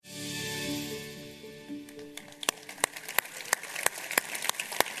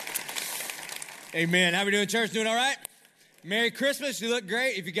Amen. How we doing, church? Doing all right? Merry Christmas. You look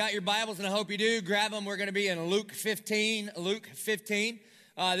great. If you got your Bibles, and I hope you do, grab them. We're going to be in Luke 15.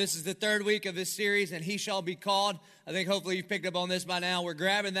 This is the third week of this series, and he shall be called. I think hopefully you've picked up on this by now. We're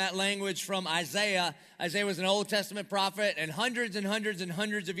grabbing that language from Isaiah. Isaiah was an Old Testament prophet, and hundreds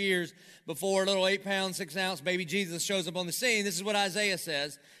of years before little 8-pound, 6-ounce baby Jesus shows up on the scene, this is what Isaiah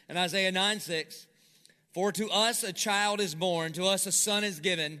says in Isaiah 9:6. For to us a child is born, to us a son is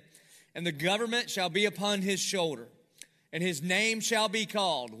given, and the government shall be upon his shoulder, and his name shall be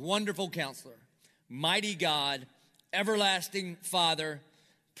called Wonderful Counselor, Mighty God, Everlasting Father,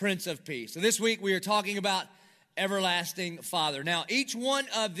 Prince of Peace. So this week we are talking about Everlasting Father. Now, each one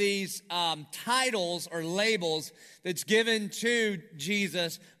of these titles or labels that's given to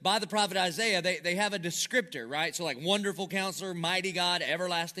Jesus by the prophet Isaiah, they have a descriptor, right? So like Wonderful Counselor, Mighty God,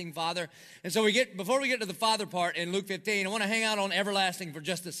 Everlasting Father. And so before we get to the Father part in Luke 15, I want to hang out on Everlasting for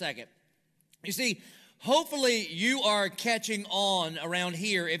just a second. You see, hopefully you are catching on around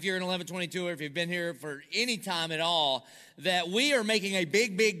here, if you're in 1122 or if you've been here for any time at all, that we are making a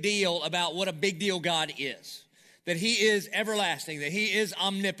big deal about what a big deal God is. That he is everlasting, that he is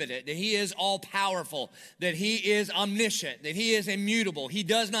omnipotent, that he is all-powerful, that he is omniscient, that he is immutable. He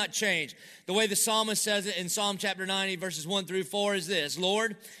does not change. The way the psalmist says it in Psalm chapter 90, verses 1 through 4 is this: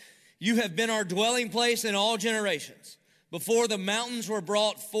 Lord, you have been our dwelling place in all generations. Before the mountains were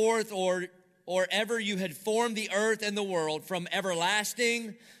brought forth, or ever you had formed the earth and the world, from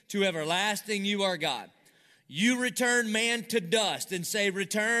everlasting to everlasting you are God. You return man to dust and say,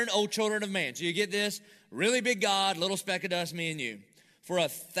 return, O children of man. So you get this? Really big God, little speck of dust, me and you. For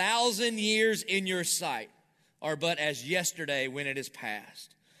 1,000 years in your sight are but as yesterday when it is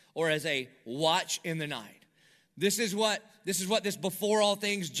past, or as a watch in the night. This is what this before all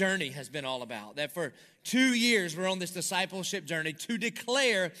things journey has been all about. That for 2 years we're on this discipleship journey to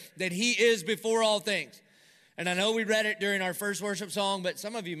declare that he is before all things. And I know we read it during our first worship song, but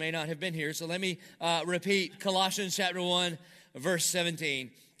some of you may not have been here. So let me repeat Colossians chapter 1, verse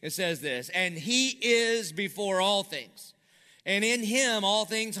 17. It says this: and he is before all things, and in him all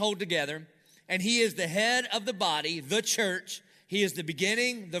things hold together, and he is the head of the body, the church. He is the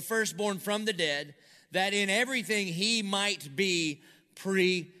beginning, the firstborn from the dead, that in everything he might be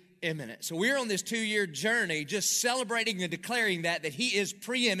preeminent. So we're on this 2-year journey just celebrating and declaring that he is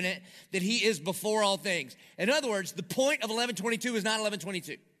preeminent, that he is before all things. In other words, the point of 1122 is not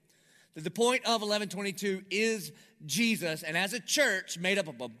 1122. The point of 1122 is Jesus, and as a church made up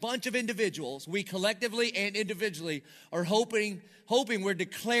of a bunch of individuals, we collectively and individually are hoping we're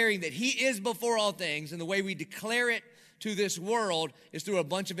declaring that he is before all things, and the way we declare it to this world is through a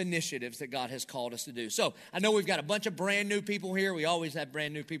bunch of initiatives that God has called us to do. So I know we've got a bunch of brand new people here. We always have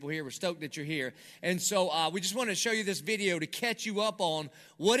brand new people here. We're stoked that you're here. And so we just want to show you this video to catch you up on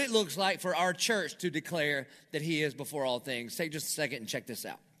what it looks like for our church to declare that he is before all things. Take just a second and check this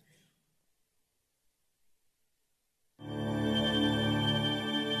out.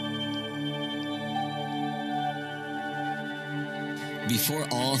 Before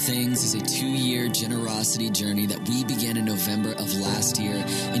All Things is a 2-year generosity journey that we began in November of last year,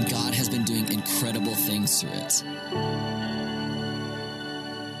 and God has been doing incredible things through it.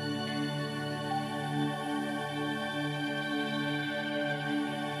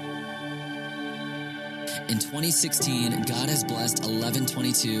 In 2016, God has blessed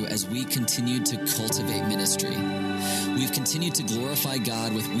 1122 as we continued to cultivate ministry. We've continued to glorify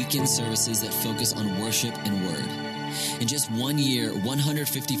God with weekend services that focus on worship and word. In just 1 year,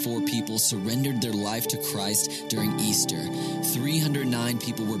 154 people surrendered their life to Christ during Easter. 309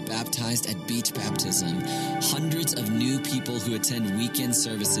 people were baptized at beach baptism. Hundreds of new people who attend weekend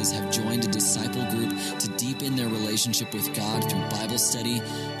services have joined a disciple group to deepen their relationship with God through Bible study.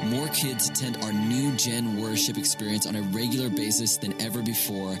 More kids attend our new Gen worship experience on a regular basis than ever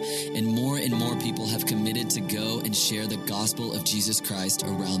before, and more people have committed to go and share the gospel of Jesus Christ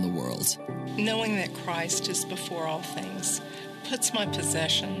around the world. Knowing that Christ is before all things puts my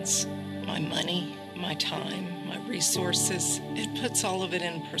possessions, my money, my time, my resources, it puts all of it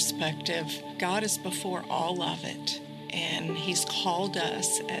in perspective. God is before all of it, and he's called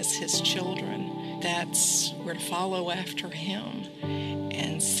us as his children. We're to follow after him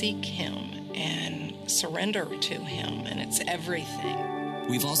and seek him and surrender to him, and it's everything.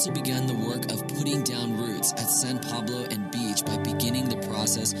 We've also begun the work of putting down roots at San Pablo and Beach by beginning the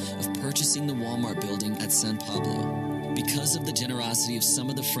process of purchasing the Walmart building at San Pablo. Because of the generosity of some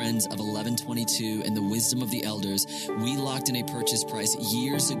of the friends of 1122 and the wisdom of the elders, we locked in a purchase price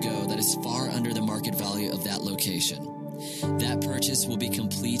years ago that is far under the market value of that location. That purchase will be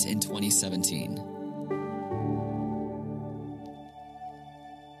complete in 2017.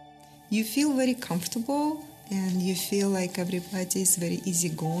 you feel very comfortable and you feel like everybody is very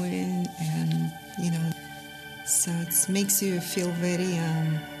easygoing and, so it makes you feel very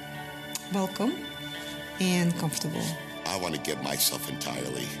welcome and comfortable. I want to give myself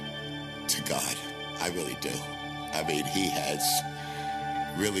entirely to God. I really do. I mean, he has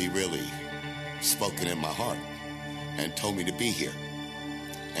really, really spoken in my heart and told me to be here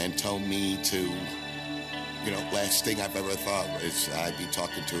and told me to, last thing I've ever thought is I'd be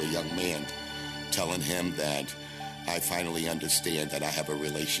talking to a young man, telling him that I finally understand that I have a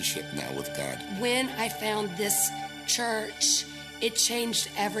relationship now with God. When I found this church, it changed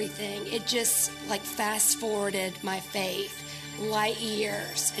everything. It just fast-forwarded my faith light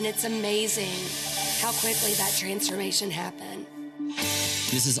years, and it's amazing how quickly that transformation happened.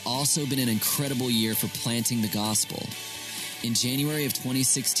 This has also been an incredible year for planting the gospel. In January of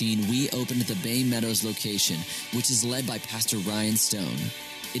 2016, we opened the Bay Meadows location, which is led by Pastor Ryan Stone.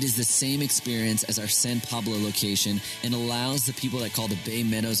 It is the same experience as our San Pablo location and allows the people that call the Bay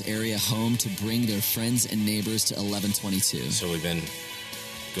Meadows area home to bring their friends and neighbors to 1122. So we've been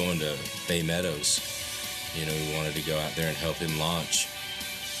going to Bay Meadows. We wanted to go out there and help him launch.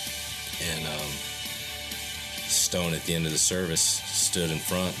 And Stone at the end of the service stood in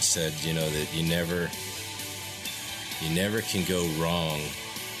front and said, that you never can go wrong,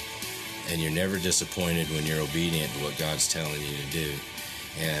 and you're never disappointed when you're obedient to what God's telling you to do.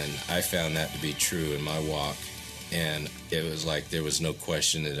 And I found that to be true in my walk, and it was like there was no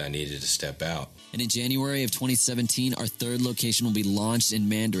question that I needed to step out. And in January of 2017, our third location will be launched in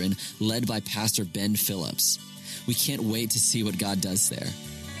Mandarin, led by Pastor Ben Phillips. We can't wait to see what God does there.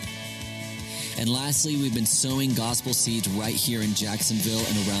 And lastly, we've been sowing gospel seeds right here in Jacksonville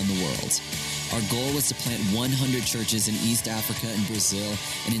and around the world. Our goal was to plant 100 churches in East Africa and Brazil,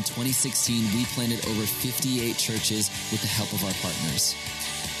 and in 2016, we planted over 58 churches with the help of our partners.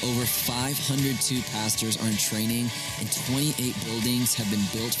 Over 502 pastors are in training, and 28 buildings have been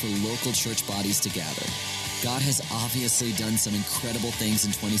built for local church bodies to gather. God has obviously done some incredible things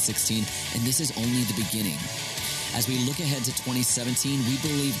in 2016, and this is only the beginning. As we look ahead to 2017, we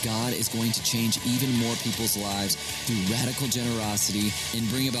believe God is going to change even more people's lives through radical generosity and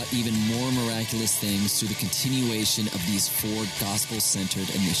bring about even more miraculous things through the continuation of these 4 gospel-centered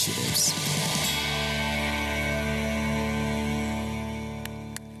initiatives.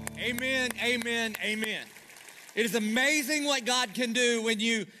 Amen, amen, amen. It is amazing what God can do when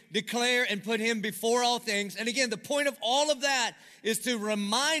you declare and put him before all things. And again, the point of all of that is to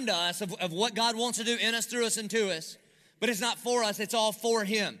remind us of what God wants to do in us, through us, and to us. But it's not for us, it's all for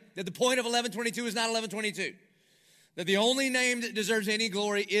him. That the point of 1122 is not 1122. That the only name that deserves any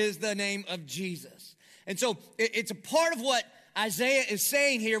glory is the name of Jesus. And so it's a part of what Isaiah is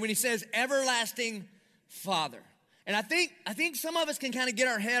saying here when he says, everlasting Father. And I think some of us can kind of get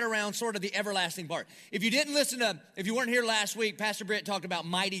our head around sort of the everlasting part. If you weren't here last week, Pastor Britt talked about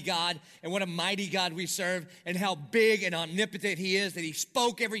mighty God and what a mighty God we serve and how big and omnipotent he is, that he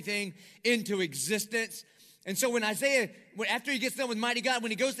spoke everything into existence. And so when Isaiah, after he gets done with mighty God,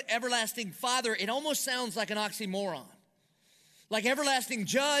 when he goes to everlasting Father, it almost sounds like an oxymoron. Like everlasting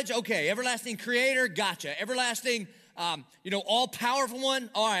judge, okay, everlasting creator, gotcha. Everlasting, all-powerful one,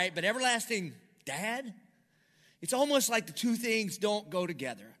 all right, but everlasting dad? It's almost like the two things don't go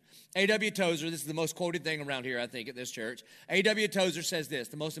together. A.W. Tozer, this is the most quoted thing around here, I think, at this church. A.W. Tozer says this: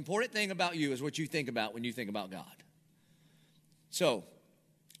 the most important thing about you is what you think about when you think about God. So,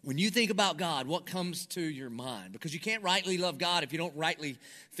 when you think about God, what comes to your mind? Because you can't rightly love God if you don't rightly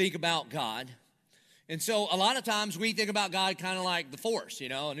think about God. And so a lot of times we think about God kind of like the Force,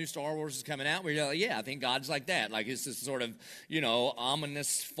 a new Star Wars is coming out. We're like, yeah, I think God's like that. Like it's this sort of,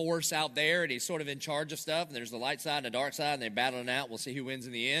 ominous force out there, and he's sort of in charge of stuff. And there's the light side and the dark side, and they're battling out. We'll see who wins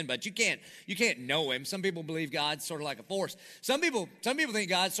in the end. But you can't know him. Some people believe God's sort of like a force. Some people think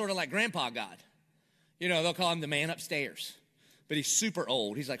God's sort of like Grandpa God. They'll call him the man upstairs. But he's super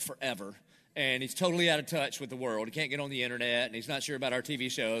old. He's like forever. And he's totally out of touch with the world. He can't get on the internet, and he's not sure about our TV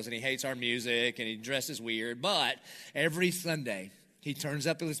shows, and he hates our music, and he dresses weird. But every Sunday, he turns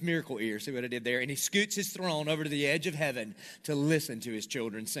up his miracle ear, see what I did there, and he scoots his throne over to the edge of heaven to listen to his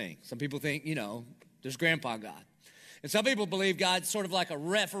children sing. Some people think, there's Grandpa God. And some people believe God's sort of like a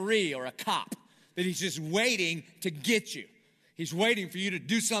referee or a cop, that he's just waiting to get you. He's waiting for you to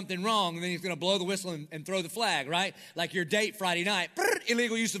do something wrong, and then he's going to blow the whistle and throw the flag, right? Like your date Friday night.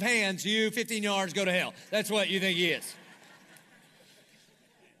 Illegal use of hands. You, 15 yards, go to hell. That's what you think he is.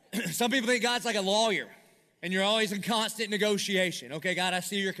 Some people think God's like a lawyer, And you're always in constant negotiation. Okay, God, I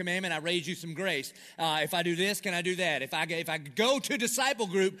see your commandment. I raise you some grace. If I do this, can I do that? If I go to disciple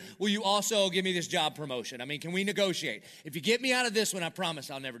group, will you also give me this job promotion? I mean, can we negotiate? If you get me out of this one, I promise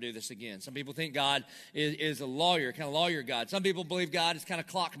I'll never do this again. Some people think God is a lawyer, kind of lawyer God. Some people believe God is kind of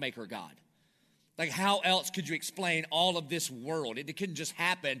clockmaker God. Like, how else could you explain all of this world? It couldn't just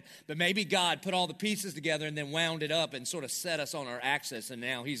happen, but maybe God put all the pieces together and then wound it up and sort of set us on our axis, and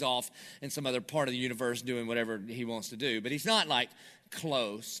now he's off in some other part of the universe doing whatever he wants to do. But he's not, like,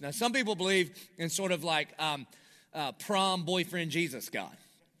 close. Now, some people believe in sort of like prom boyfriend Jesus God,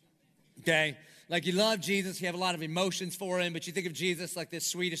 okay? Like, you love Jesus, you have a lot of emotions for him, but you think of Jesus like this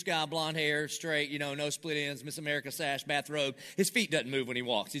Swedish guy, blonde hair, straight, you know, no split ends, Miss America sash, bathrobe. His feet doesn't move when he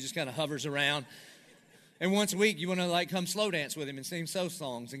walks. He just kind of hovers around. And once a week, you want to, like, come slow dance with him and sing soul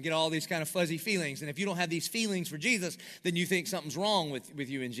songs and get all these kind of fuzzy feelings. And if you don't have these feelings for Jesus, then you think something's wrong with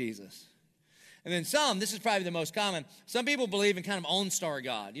you and Jesus. And then this is probably the most common, some people believe in kind of OnStar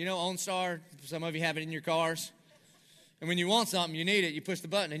God. You know OnStar? Some of you have it in your cars. And when you want something, you need it, you push the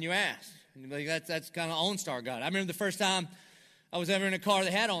button and you ask. And you're like, that's kind of OnStar God. I remember the first time I was ever in a car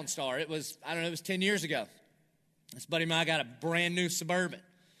that had OnStar. It was 10 years ago. This buddy of mine got a brand new Suburban.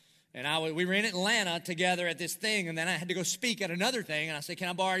 And we were in Atlanta together at this thing, and then I had to go speak at another thing, and I said, can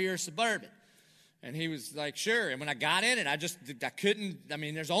I borrow your Suburban? And he was like, sure. And when I got in it, I couldn't,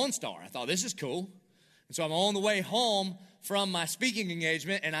 there's OnStar. I thought, this is cool. And so I'm on the way home from my speaking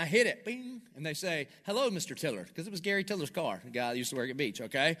engagement, and I hit it, bing, and they say, hello, Mr. Tiller, because it was Gary Tiller's car, the guy that used to work at Beach,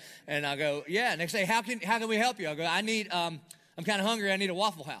 okay? And I go, yeah, and they say, how can we help you? I go, I'm kind of hungry, I need a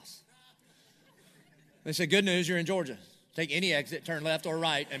Waffle House. They say, good news, you're in Georgia. Take any exit, turn left or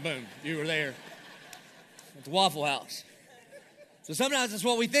right, and boom, you were there at the Waffle House. So sometimes that's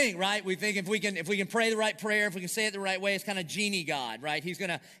what we think, right? We think if we can pray the right prayer, if we can say it the right way, it's kind of genie God, right? He's going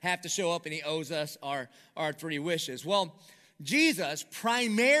to have to show up and he owes us our 3 wishes. Well, Jesus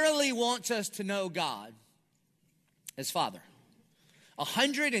primarily wants us to know God as Father.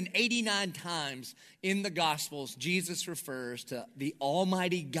 189 times in the Gospels, Jesus refers to the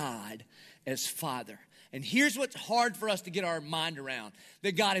Almighty God as Father. And here's what's hard for us to get our mind around.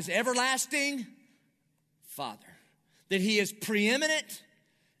 That God is everlasting Father. That he is preeminent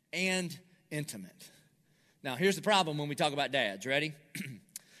and intimate. Now, here's the problem when we talk about dads. Ready?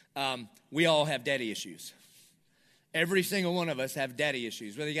 We all have daddy issues. Every single one of us have daddy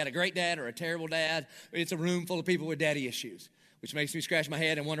issues. Whether you got a great dad or a terrible dad, it's a room full of people with daddy issues. Which makes me scratch my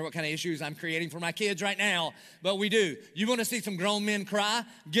head and wonder what kind of issues I'm creating for my kids right now. But we do. You want to see some grown men cry?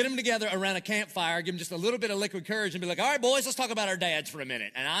 Get them together around a campfire, give them just a little bit of liquid courage and be like, all right, boys, let's talk about our dads for a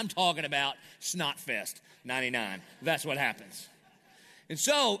minute. And I'm talking about Snotfest 99. That's what happens. And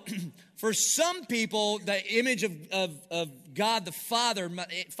so, for some people, the image of God the Father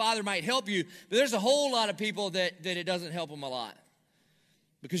might help you, but there's a whole lot of people that it doesn't help them a lot.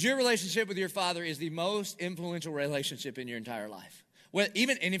 Because your relationship with your father is the most influential relationship in your entire life. Well,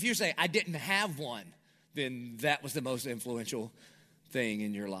 and if you say, I didn't have one, then that was the most influential thing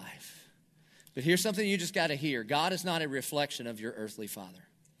in your life. But here's something you just got to hear. God is not a reflection of your earthly father.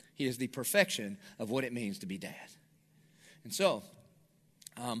 He is the perfection of what it means to be dad. And so,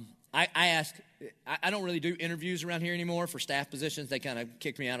 I don't really do interviews around here anymore for staff positions. They kind of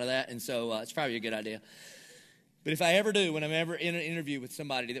kicked me out of that, and so it's probably a good idea. But if I ever do, when I'm ever in an interview with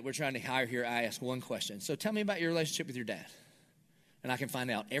somebody that we're trying to hire here, I ask one question. So tell me about your relationship with your dad. And I can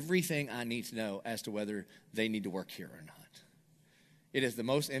find out everything I need to know as to whether they need to work here or not. It is the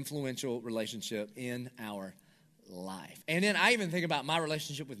most influential relationship in our life. And then I even think about my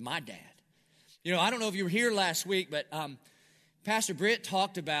relationship with my dad. You know, I don't know if you were here last week, but Pastor Britt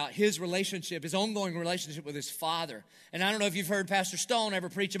talked about his relationship, his ongoing relationship with his father. And I don't know if you've heard Pastor Stone ever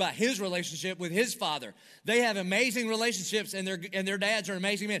preach about his relationship with his father. They have amazing relationships, and their dads are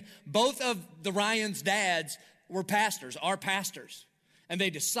amazing men. Both of the Ryans' dads were pastors, are pastors. And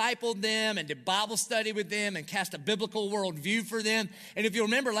they discipled them and did Bible study with them and cast a biblical worldview for them. And if you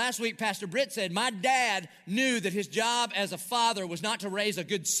remember last week, Pastor Britt said, my dad knew that his job as a father was not to raise a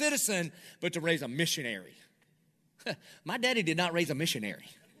good citizen, but to raise a missionary. My daddy did not raise a missionary.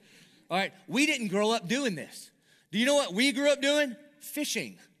 All right, we didn't grow up doing this. Do you know what we grew up doing?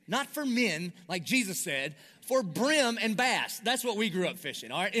 Fishing. Not for men, like Jesus said, for brim and bass. That's what we grew up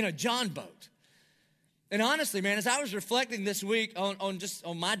fishing, all right, in a John boat. And honestly, man, as I was reflecting this week on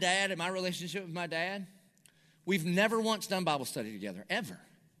my dad and my relationship with my dad, we've never once done Bible study together, ever.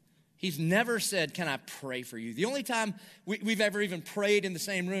 He's never said, can I pray for you? The only time we've ever even prayed in the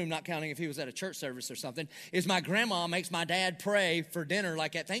same room, not counting if he was at a church service or something, is my grandma makes my dad pray for dinner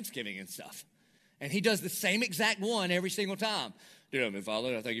like at Thanksgiving and stuff. And he does the same exact one every single time. Dear Heavenly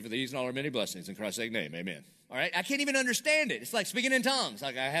Father, I thank you for these and all our many blessings. In Christ's name, amen. All right, I can't even understand it. It's like speaking in tongues.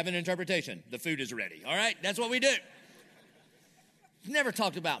 Like I have an interpretation. The food is ready. All right, that's what we do. Never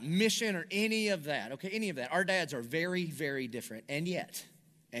talked about mission or any of that. Okay, any of that. Our dads are very, very different. And yet,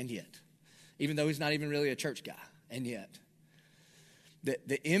 even though he's not even really a church guy, and yet,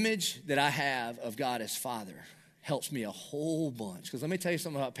 the image that I have of God as Father helps me a whole bunch. Because let me tell you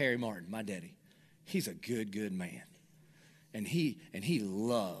something about Perry Martin, my daddy. He's a good, good man. And he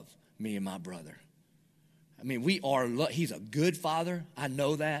loved me and my brother. I mean, he's a good father. I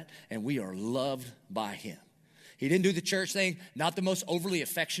know that. And we are loved by him. He didn't do the church thing. Not the most overly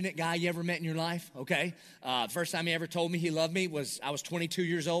affectionate guy you ever met in your life, okay? First time he ever told me he loved me was I was 22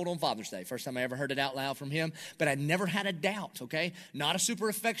 years old on Father's Day. First time I ever heard it out loud from him. But I never had a doubt, okay? Not a super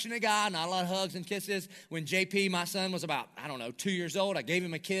affectionate guy, not a lot of hugs and kisses. When JP, my son, was about, 2 years old, I gave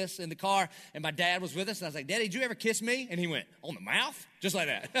him a kiss in the car, and my dad was with us. And I was like, Daddy, did you ever kiss me? And he went, on the mouth? Just like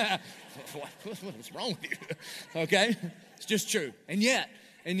that. What's wrong with you? Okay? It's just true. And yet,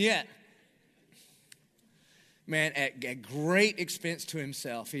 man, at great expense to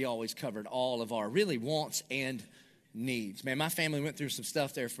himself, he always covered all of our really wants and needs. Man, my family went through some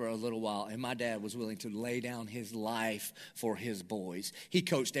stuff there for a little while, and my dad was willing to lay down his life for his boys. He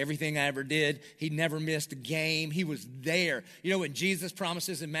coached everything I ever did. He never missed a game. He was there. You know, when Jesus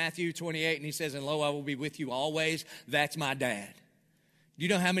promises in Matthew 28, and he says, and lo, I will be with you always, that's my dad. Do you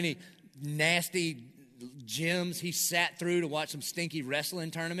know how many nasty gyms he sat through to watch some stinky wrestling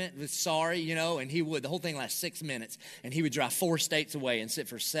tournament? Was sorry, and the whole thing lasts 6 minutes, and he would drive 4 states away and sit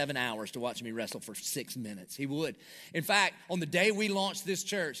for 7 hours to watch me wrestle for 6 minutes. He would. In fact, on the day we launched this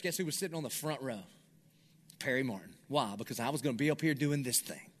church, guess who was sitting on the front row? Perry Martin. Why? Because I was going to be up here doing this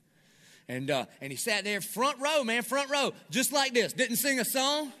thing. And he sat there front row, just like this. Didn't sing a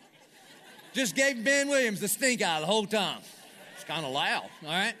song. Just gave Ben Williams the stink eye the whole time. It's kind of loud, all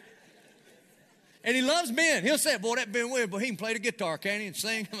right? And he loves Ben. He'll say, boy, that Ben Williams, he can play the guitar, can't he, and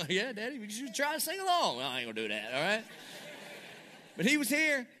sing? I'm like, yeah, Daddy, you should try to sing along. Well, I ain't going to do that, all right? But he was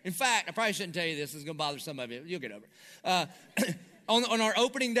here. In fact, I probably shouldn't tell you this. It's going to bother some of you. You'll get over it. On our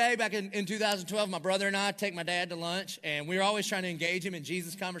opening day back in 2012, my brother and I take my dad to lunch, and we were always trying to engage him in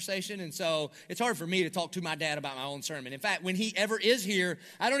Jesus conversation, and so it's hard for me to talk to my dad about my own sermon. In fact, when he ever is here,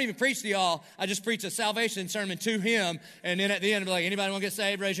 I don't even preach to y'all. I just preach a salvation sermon to him, and then at the end, I'll be like, anybody want to get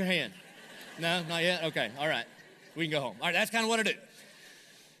saved? Raise your hand. No, not yet? Okay, all right. We can go home. All right, that's kind of what I do.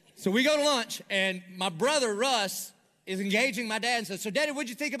 So we go to lunch, and my brother, Russ, is engaging my dad and says, so, Daddy, what'd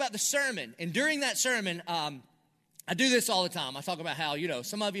you think about the sermon? And during that sermon, I do this all the time. I talk about how,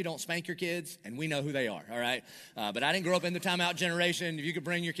 some of you don't spank your kids, and we know who they are, all right? But I didn't grow up in the timeout generation. If you could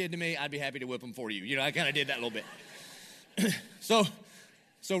bring your kid to me, I'd be happy to whip them for you. I kind of did that a little bit.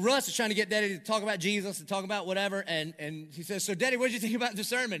 So Russ is trying to get Daddy to talk about Jesus and talk about whatever, and he says, so Daddy, what did you think about the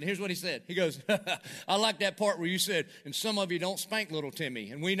sermon? Here's what he said. He goes, I like that part where you said, and some of you don't spank little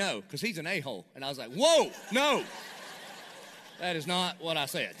Timmy, and we know, because he's an a-hole. And I was like, whoa, no. That is not what I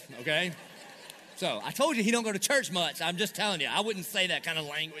said, okay? So I told you he don't go to church much. I'm just telling you, I wouldn't say that kind of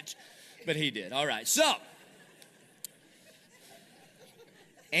language, but he did. All right, so,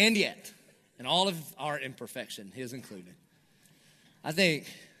 and yet, in all of our imperfection, his included, I'm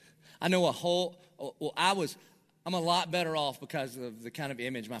a lot better off because of the kind of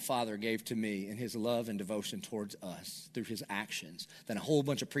image my father gave to me and his love and devotion towards us through his actions than a whole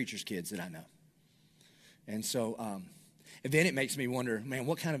bunch of preachers' kids that I know. And so, and then it makes me wonder, man,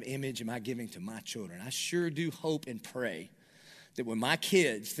 what kind of image am I giving to my children? I sure do hope and pray that when my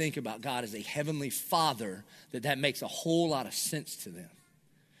kids think about God as a heavenly father, that makes a whole lot of sense to them.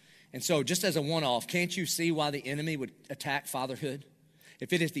 And so just as a one-off, can't you see why the enemy would attack fatherhood?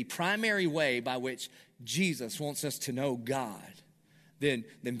 If it is the primary way by which Jesus wants us to know God, then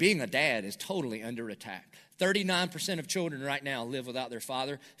being a dad is totally under attack. 39% of children right now live without their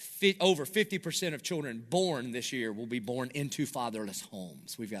father. Over 50% of children born this year will be born into fatherless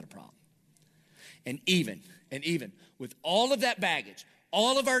homes. We've got a problem. And even with all of that baggage,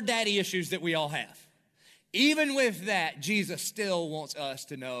 all of our daddy issues that we all have, even with that, Jesus still wants us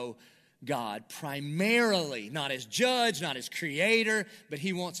to know God primarily, not as judge, not as creator, but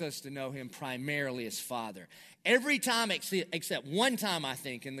he wants us to know him primarily as Father. Every time except one time, I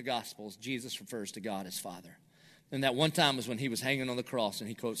think, in the Gospels, Jesus refers to God as Father. And that one time was when he was hanging on the cross, and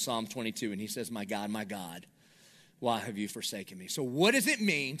he quotes Psalm 22, and he says, my God, why have you forsaken me? So what does it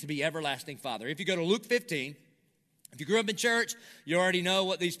mean to be everlasting Father? If you go to Luke 15, if you grew up in church, you already know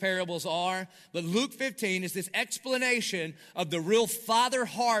what these parables are. But Luke 15 is this explanation of the real father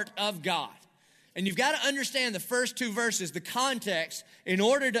heart of God. And you've got to understand the first 2 verses, the context, in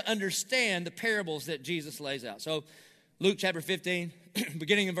order to understand the parables that Jesus lays out. So Luke chapter 15,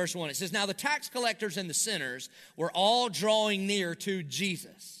 beginning in verse 1. It says, "Now the tax collectors and the sinners were all drawing near to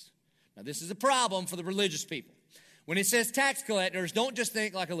Jesus." Now this is a problem for the religious people. When it says tax collectors, don't just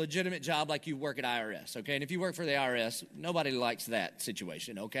think like a legitimate job like you work at IRS, okay? And if you work for the IRS, nobody likes that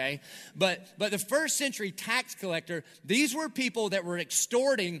situation, okay? But the first century tax collector, these were people that were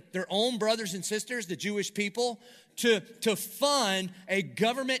extorting their own brothers and sisters, the Jewish people, to fund a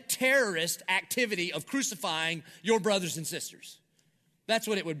government terrorist activity of crucifying your brothers and sisters. That's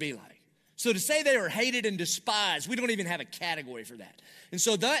what it would be like. So to say they were hated and despised, we don't even have a category for that. And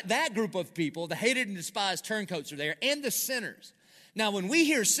so that group of people, the hated and despised turncoats are there, and the sinners. Now, when we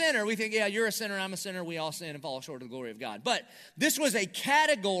hear sinner, we think, yeah, you're a sinner, I'm a sinner, we all sin and fall short of the glory of God. But this was a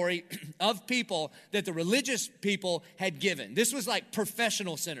category of people that the religious people had given. This was like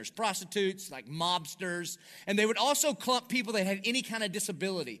professional sinners, prostitutes, like mobsters, and they would also clump people that had any kind of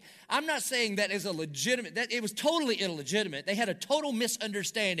disability. I'm not saying that is a legitimate, that it was totally illegitimate. They had a total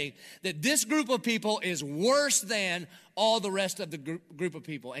misunderstanding that this group of people is worse than all the rest of the group of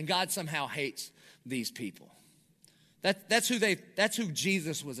people, and God somehow hates these people. That's who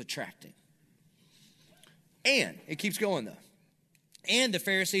Jesus was attracting. And it keeps going though. And the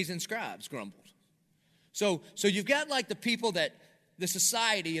Pharisees and scribes grumbled. So you've got like the people that the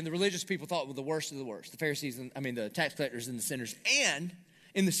society and the religious people thought were the worst of the worst. The Pharisees, the tax collectors and the sinners. And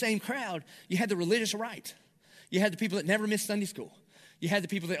in the same crowd, you had the religious right. You had the people that never missed Sunday school. You had the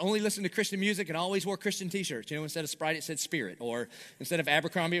people that only listened to Christian music and always wore Christian t-shirts. You know, instead of Sprite, it said Spirit. Or instead of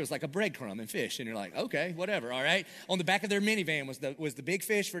Abercrombie, it was like a breadcrumb and fish. And you're like, okay, whatever, all right? On the back of their minivan was the big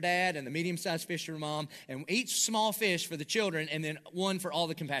fish for dad and the medium-sized fish for mom, and each small fish for the children, and then one for all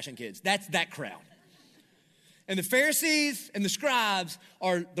the compassion kids. That's that crowd. And the Pharisees and the scribes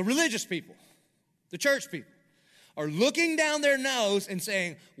are the religious people, the church people, are looking down their nose and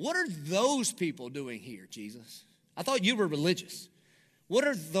saying, what are those people doing here, Jesus? I thought you were religious. What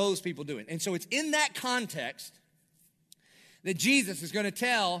are those people doing? And so it's in that context that Jesus is going to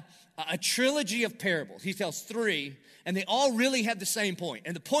tell a trilogy of parables. He tells 3, and they all really have the same point.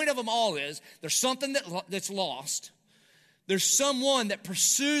 And the point of them all is there's something that's lost. There's someone that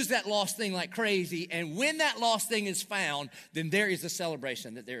pursues that lost thing like crazy, and when that lost thing is found, then there is a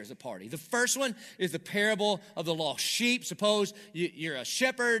celebration, that there is a party. The first one is the parable of the lost sheep. Suppose you're a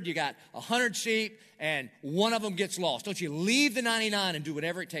shepherd, you got 100 sheep, and one of them gets lost. Don't you leave the 99 and do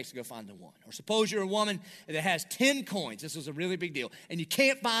whatever it takes to go find the one? Or suppose you're a woman that has 10 coins. This was a really big deal, and you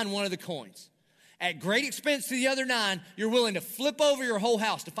can't find one of the coins. At great expense to the other 9, you're willing to flip over your whole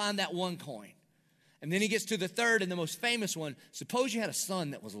house to find that one coin. And then he gets to the third and the most famous one. Suppose you had a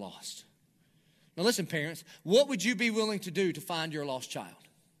son that was lost. Now listen, parents, what would you be willing to do to find your lost child?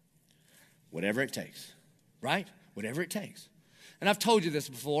 Whatever it takes, right? Whatever it takes. And I've told you this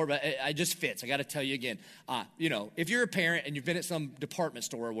before, but it just fits. I got to tell you again. If you're a parent and you've been at some department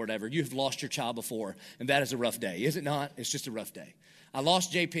store or whatever, you've lost your child before, and that is a rough day. Is it not? It's just a rough day. I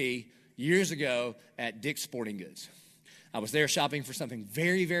lost JP years ago at Dick's Sporting Goods. I was there shopping for something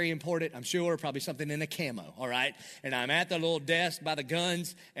very, very important, I'm sure, probably something in a camo, all right? And I'm at the little desk by the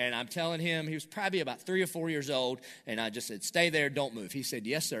guns, and I'm telling him, he was probably about 3 or 4 years old, and I just said, stay there, don't move. He said,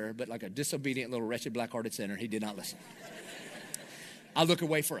 yes, sir, but like a disobedient little wretched black-hearted sinner, he did not listen. I look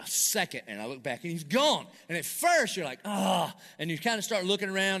away for a second, and I look back, and he's gone. And at first, you're like, and you kind of start looking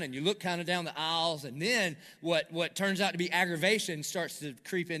around, and you look kind of down the aisles, and then what turns out to be aggravation starts to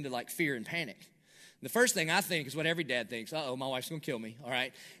creep into like fear and panic. The first thing I think is what every dad thinks. Uh-oh, my wife's going to kill me, all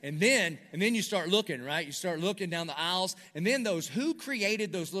right? And then you start looking, right? You start looking down the aisles, and then who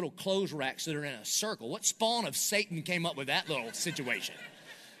created those little clothes racks that are in a circle? What spawn of Satan came up with that little situation?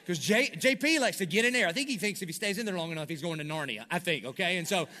 Because JP likes to get in there. I think he thinks if he stays in there long enough, he's going to Narnia, I think, okay? And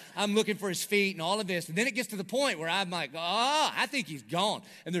so I'm looking for his feet and all of this, and then it gets to the point where I'm like, I think he's gone.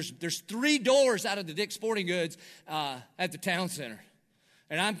 And there's 3 doors out of the Dick's Sporting Goods at the town center.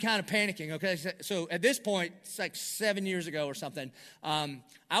 And I'm kind of panicking, okay? So at this point, it's like 7 years ago or something,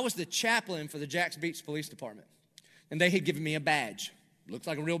 I was the chaplain for the Jacks Beach Police Department. And they had given me a badge. Looks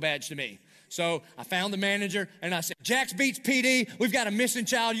like a real badge to me. So I found the manager, and I said, Jacks Beach PD, we've got a missing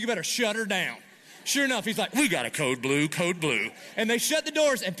child. You better shut her down. Sure enough, he's like, we got a code blue. And they shut the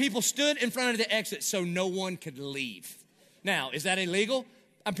doors, and people stood in front of the exit so no one could leave. Now, is that illegal?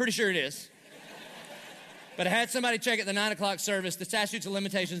 I'm pretty sure it is. But I had somebody check at the 9 o'clock service. The statutes of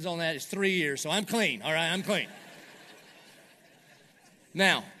limitations on that is 3 years, so I'm clean, all right? I'm clean.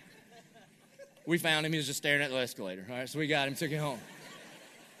 Now, we found him. He was just staring at the escalator, all right? So we got him, took him home.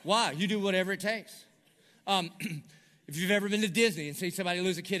 Why? You do whatever it takes. If you've ever been to Disney and seen somebody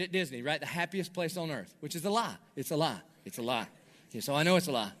lose a kid at Disney, right? The happiest place on earth, which is a lie. It's a lie. It's a lie. Yeah, so I know it's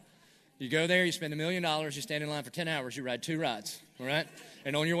a lie. You go there, you spend $1 million, you stand in line for 10 hours, you ride 2 rides, all right?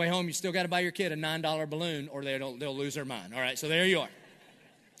 And on your way home, you still got to buy your kid a $9 balloon or they'll lose their mind, all right? So there you are.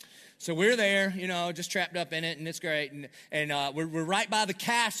 So we're there, just trapped up in it, and it's great. And we're right by the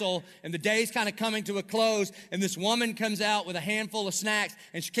castle, and the day's kind of coming to a close, and this woman comes out with a handful of snacks,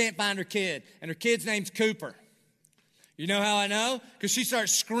 and she can't find her kid. And her kid's name's Cooper. You know how I know? Because she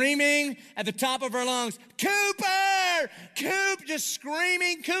starts screaming at the top of her lungs, Cooper! Just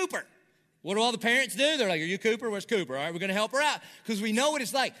screaming Cooper. What do all the parents do? They're like, are you Cooper? Where's Cooper? All right, we're going to help her out because we know what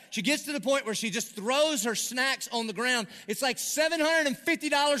it's like. She gets to the point where she just throws her snacks on the ground. It's like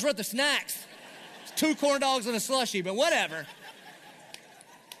 $750 worth of snacks. It's 2 corn dogs and a slushie, but whatever.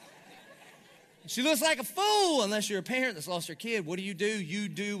 She looks like a fool unless you're a parent that's lost your kid. What do? You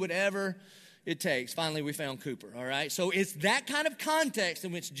do whatever it takes. Finally, we found Cooper, all right? So it's that kind of context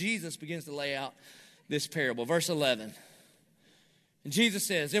in which Jesus begins to lay out this parable. Verse 11. And Jesus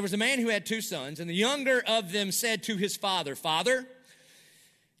says, there was a man who had 2 sons, and the younger of them said to his father, Father,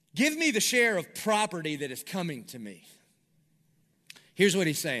 give me the share of property that is coming to me. Here's what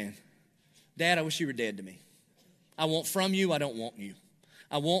he's saying. Dad, I wish you were dead to me. I want from you, I don't want you.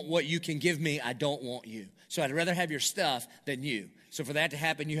 I want what you can give me, I don't want you. So I'd rather have your stuff than you. So for that to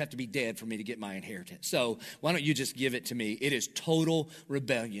happen, you have to be dead for me to get my inheritance. So why don't you just give it to me? It is total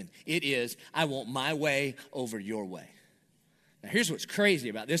rebellion. It is, I want my way over your way. Now, here's what's crazy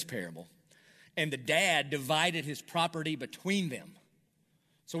about this parable. And the dad divided his property between them.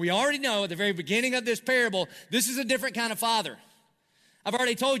 So we already know at the very beginning of this parable, this is a different kind of father. I've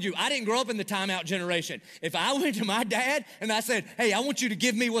already told you, I didn't grow up in the timeout generation. If I went to my dad and I said, hey, I want you to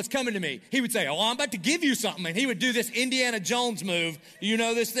give me what's coming to me, he would say, oh, I'm about to give you something. And he would do this Indiana Jones move. You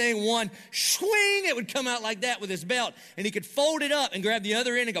know this thing? One swing, it would come out like that with his belt. And he could fold it up and grab the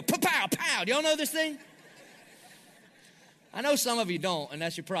other end and go, pow, pow. Do y'all know this thing? I know some of you don't, and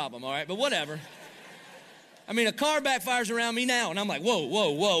that's your problem, all right? But whatever. I mean, a car backfires around me now, and I'm like,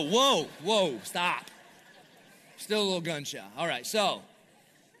 whoa, stop. Still a little gun shy. All right, so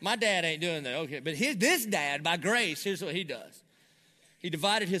my dad ain't doing that. Okay, but this dad, by grace, here's what he does. He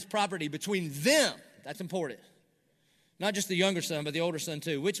divided his property between them. That's important. Not just the younger son, but the older son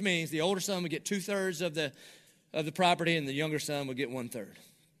too, which means the older son would get 2/3 of the property, and the younger son would get 1/3.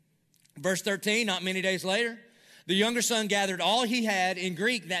 Verse 13, not many days later, the younger son gathered all he had. In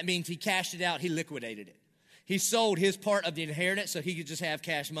Greek, that means he cashed it out. He liquidated it. He sold his part of the inheritance so he could just have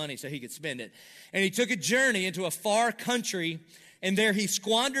cash money so he could spend it. And he took a journey into a far country, and there he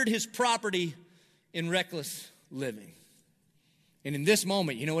squandered his property in reckless living. And in this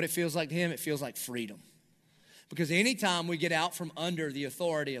moment, you know what it feels like to him? It feels like freedom. Because anytime we get out from under the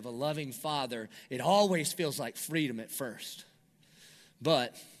authority of a loving father, it always feels like freedom at first.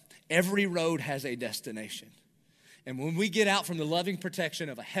 But every road has a destination. And when we get out from the loving protection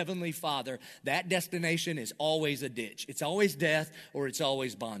of a heavenly father, that destination is always a ditch. It's always death or it's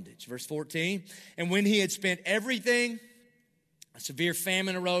always bondage. Verse 14, and when he had spent everything, a severe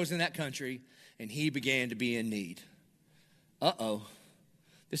famine arose in that country, and he began to be in need. Uh-oh,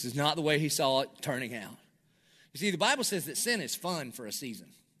 this is not the way he saw it turning out. You see, the Bible says that sin is fun for a season.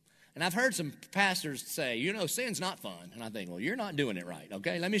 And I've heard some pastors say, sin's not fun. And I think, well, you're not doing it right,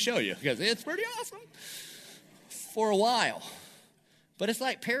 okay? Let me show you, because it's pretty awesome. For a while. But it's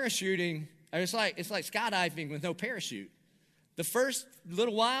like parachuting, or it's like skydiving with no parachute. The first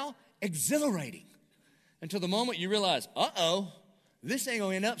little while, exhilarating. Until the moment you realize, this ain't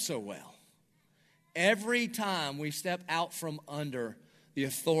gonna end up so well. Every time we step out from under the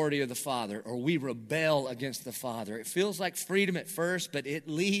authority of the Father, or we rebel against the Father, it feels like freedom at first, but it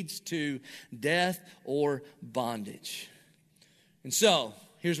leads to death or bondage. And so,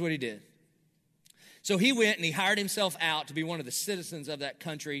 here's what he did. So he went and he hired himself out to be one of the citizens of that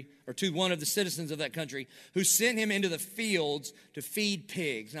country, or to one of the citizens of that country, who sent him into the fields to feed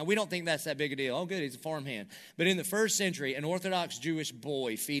pigs. Now, we don't think that's that big a deal. Oh, good, he's a farmhand. But in the first century, an Orthodox Jewish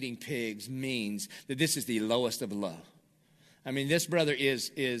boy feeding pigs means that this is the lowest of low. I mean, this brother he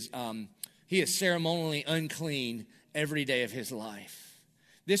is ceremonially unclean every day of his life.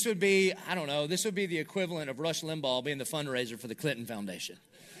 This would be, this would be the equivalent of Rush Limbaugh being the fundraiser for the Clinton Foundation.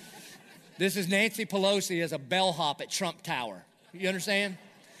 This is Nancy Pelosi as a bellhop at Trump Tower. You understand?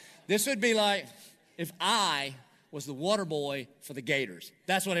 This would be like if I was the water boy for the Gators.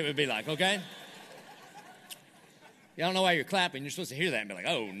 That's what it would be like, okay? You don't know why you're clapping. You're supposed to hear that and be like,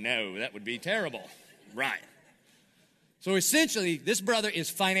 oh, no, that would be terrible. Right. So essentially, this brother is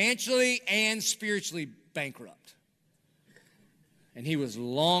financially and spiritually bankrupt. And he was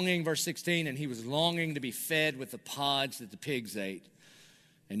longing, verse 16, and he was longing to be fed with the pods that the pigs ate.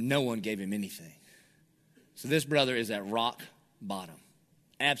 And no one gave him anything. So this brother is at rock bottom.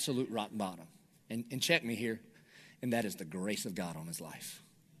 absolute rock bottom. And check me here, and that is the grace of God on his life.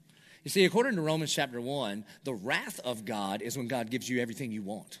 You see, according to Romans chapter 1, the wrath of God is when God gives you everything you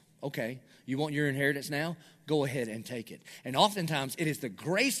want. Okay, you want your inheritance now? Go ahead and take it. And oftentimes, it is the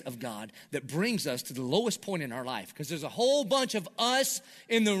grace of God that brings us to the lowest point in our life, because there's a whole bunch of us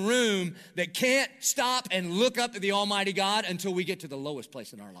in the room that can't stop and look up to the Almighty God until we get to the lowest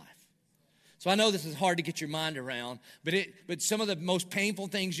place in our life. So I know this is hard to get your mind around, but some of the most painful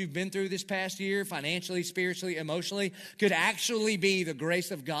things you've been through this past year, financially, spiritually, emotionally, could actually be the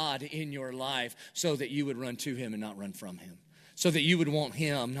grace of God in your life so that you would run to him and not run from him. So that you would want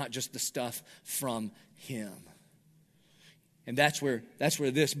him, not just the stuff from him. And that's where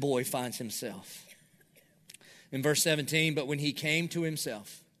this boy finds himself. In verse 17, but when he came to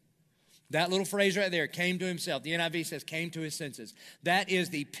himself, that little phrase right there, came to himself. The NIV says came to his senses. That is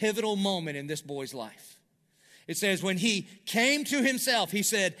the pivotal moment in this boy's life. It says when he came to himself, he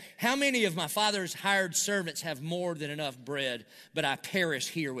said, how many of my father's hired servants have more than enough bread, but I perish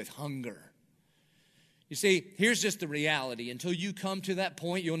here with hunger? You see, here's just the reality. Until you come to that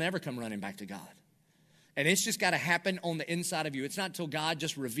point, you'll never come running back to God. And it's just got to happen on the inside of you. It's not until God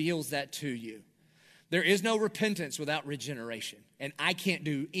just reveals that to you. There is no repentance without regeneration. And I can't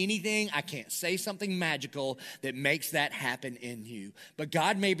do anything, I can't say something magical that makes that happen in you. But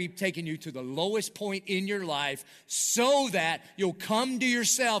God may be taking you to the lowest point in your life so that you'll come to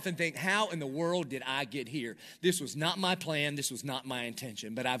yourself and think, how in the world did I get here? This was not my plan, this was not my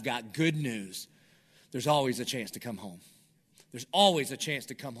intention, but I've got good news. There's always a chance to come home. There's always a chance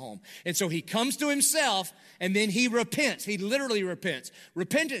to come home. And so he comes to himself and then he repents. He literally repents.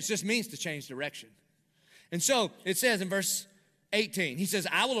 Repentance just means to change direction. And so it says in verse 18, he says,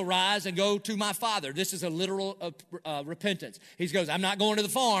 I will arise and go to my father. This is a literal repentance. He goes, I'm not going to the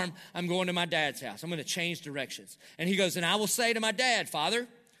farm. I'm going to my dad's house. I'm going to change directions. And he goes, and I will say to my dad, Father,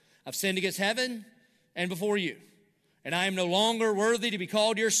 I've sinned against heaven and before you. And I am no longer worthy to be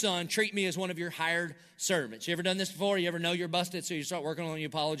called your son. Treat me as one of your hired servants. You ever done this before? You ever know you're busted, so you start working on the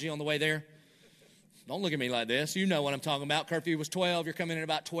apology on the way there? Don't look at me like this. You know what I'm talking about. Curfew was 12. You're coming in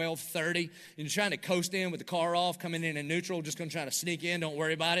about 12:30. And you're trying to coast in with the car off, coming in neutral, just going to try to sneak in. Don't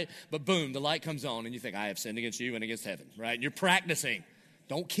worry about it. But boom, the light comes on, and you think, I have sinned against you and against heaven, right? And you're practicing.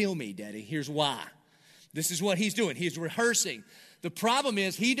 Don't kill me, Daddy. Here's why. This is what he's doing. He's rehearsing. The problem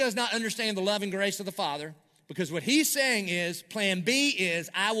is he does not understand the love and grace of the Father, because what he's saying is, plan B is,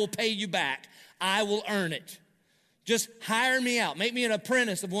 I will pay you back. I will earn it. Just hire me out. Make me an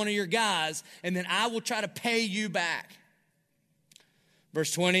apprentice of one of your guys, and then I will try to pay you back.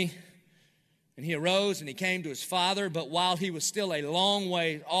 Verse 20, and he arose and he came to his father, but while he was still a long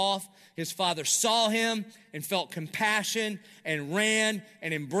way off, his father saw him and felt compassion and ran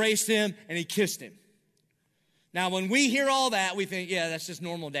and embraced him, and he kissed him. Now, when we hear all that, we think, yeah, that's just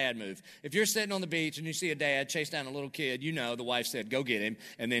normal dad move. If you're sitting on the beach and you see a dad chase down a little kid, you know the wife said, go get him,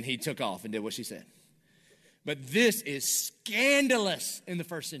 and then he took off and did what she said. But this is scandalous in the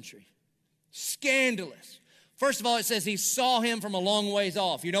first century. Scandalous. First of all, it says he saw him from a long ways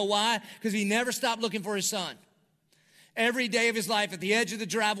off. You know why? Because he never stopped looking for his son. Every day of his life, at the edge of the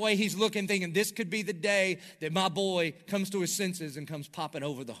driveway, he's looking, thinking, this could be the day that my boy comes to his senses and comes popping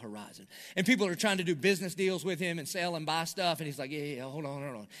over the horizon. And people are trying to do business deals with him and sell and buy stuff. And he's like, yeah, hold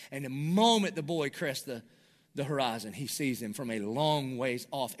on. And the moment the boy crests the horizon, he sees him from a long ways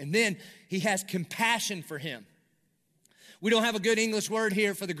off. And then he has compassion for him. We don't have a good English word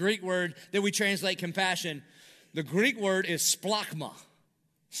here for the Greek word that we translate compassion. The Greek word is splachma.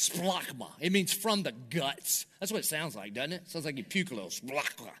 Splachma. It means from the guts. That's what it sounds like, doesn't it? It sounds like you puke a little.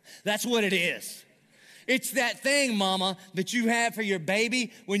 Splachma. That's what it is. It's that thing, mama, that you have for your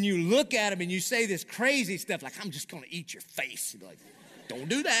baby when you look at him and you say this crazy stuff like, I'm just going to eat your face. You're like, don't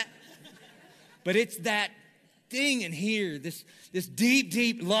do that. But it's that thing in here, this deep,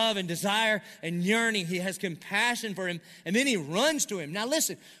 deep love and desire and yearning. He has compassion for him, and then he runs to him. Now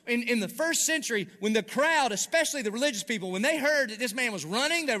listen, in the first century, when the crowd, especially the religious people, when they heard that this man was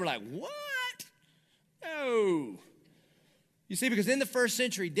running, they were like, what? No. You see, because in the first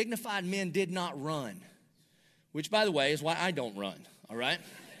century, dignified men did not run, which, by the way, is why I don't run, all right?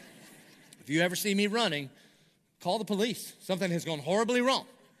 If you ever see me running, call the police. Something has gone horribly wrong.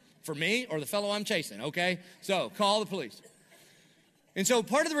 For me or the fellow I'm chasing, okay? So call the police. And so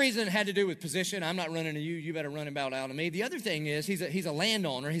part of the reason it had to do with position, I'm not running to you, you better run about out of me. The other thing is he's a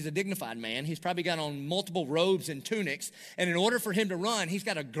landowner, he's a dignified man. He's probably got on multiple robes and tunics, and in order for him to run, he's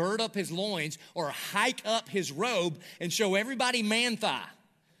got to gird up his loins or hike up his robe and show everybody man thigh.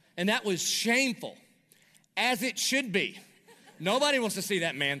 And that was shameful, as it should be. Nobody wants to see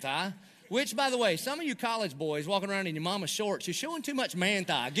that man thigh. which, by the way, some of you college boys walking around in your mama's shorts, you're showing too much man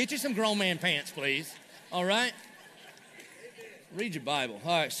thigh. Get you some grown man pants, please. All right? Read your Bible.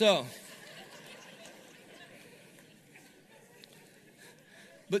 All right, so.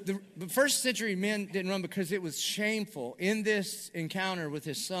 But the first century men didn't run because it was shameful. In this encounter with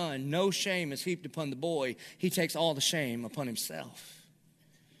his son, no shame is heaped upon the boy. He takes all the shame upon himself.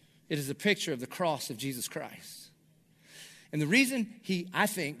 It is a picture of the cross of Jesus Christ. And the reason he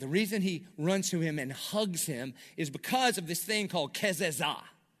runs to him and hugs him is because of this thing called kezezah.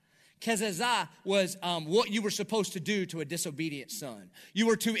 Kezezah was what you were supposed to do to a disobedient son. You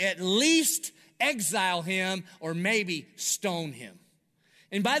were to at least exile him or maybe stone him.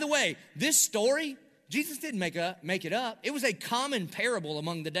 And by the way, this story, Jesus didn't make it up. It was a common parable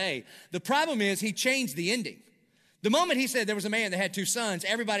among the day. The problem is he changed the ending. The moment he said there was a man that had 2 sons,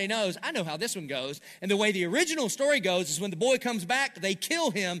 everybody knows, I know how this one goes. And the way the original story goes is when the boy comes back, they kill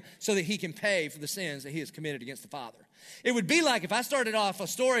him so that he can pay for the sins that he has committed against the father. It would be like if I started off a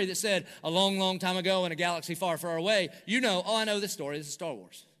story that said a long, long time ago in a galaxy far, far away, I know this story. This is Star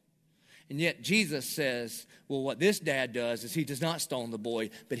Wars. And yet Jesus says, well, what this dad does is he does not stone the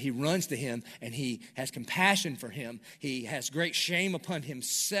boy, but he runs to him and he has compassion for him. He has great shame upon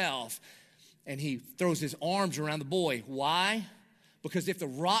himself and he throws his arms around the boy. Why? Because if the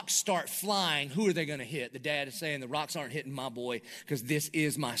rocks start flying, who are they going to hit? The dad is saying the rocks aren't hitting my boy because this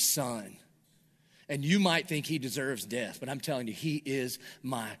is my son. And you might think he deserves death, but I'm telling you, he is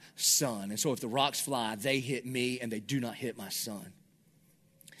my son. And so if the rocks fly, they hit me and they do not hit my son.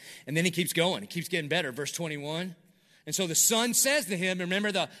 And then he keeps going. He keeps getting better. Verse 21. And so the son says to him,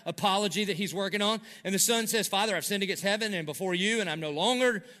 remember the apology that he's working on? And the son says, Father, I've sinned against heaven and before you, and I'm no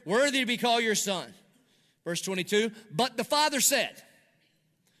longer worthy to be called your son. Verse 22. But the father said,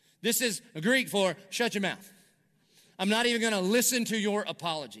 this is Greek for shut your mouth. I'm not even going to listen to your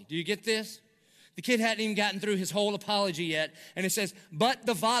apology. Do you get this? The kid hadn't even gotten through his whole apology yet. And it says, but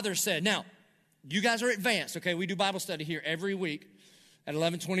the father said. Now, you guys are advanced, okay? We do Bible study here every week at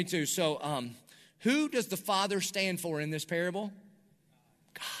 11:22. So who does the father stand for in this parable?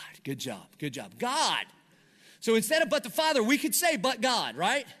 God. Good job. Good job. God. So instead of but the father, we could say but God,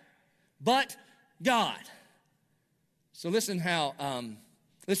 right? But God. So listen how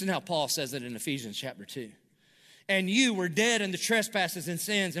Paul says it in Ephesians chapter 2. And you were dead in the trespasses and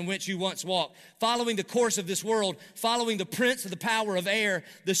sins in which you once walked, following the course of this world, following the prince of the power of air,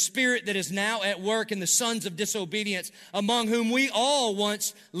 the spirit that is now at work in the sons of disobedience, among whom we all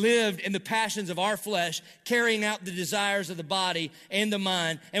once lived in the passions of our flesh, carrying out the desires of the body and the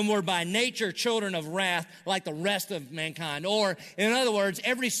mind, and were by nature children of wrath like the rest of mankind. Or, in other words,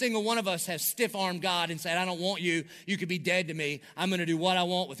 every single one of us has stiff-armed God and said, I don't want you. You could be dead to me. I'm going to do what I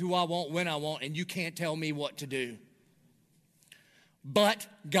want with who I want, when I want, and you can't tell me what to do. But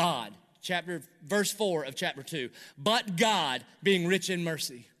God, verse 4 of chapter 2. But God, being rich in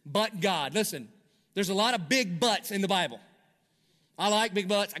mercy. But God. Listen, there's a lot of big buts in the Bible. I like big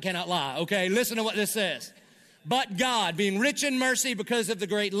butts. I cannot lie. Okay, listen to what this says. But God, being rich in mercy because of the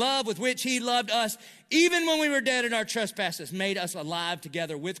great love with which he loved us, even when we were dead in our trespasses, made us alive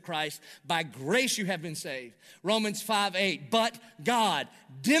together with Christ. By grace you have been saved. Romans 5:8. But God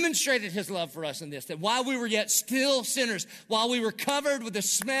demonstrated his love for us in this, that while we were yet still sinners, while we were covered with the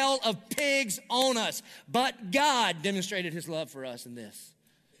smell of pigs on us, but God demonstrated his love for us in this,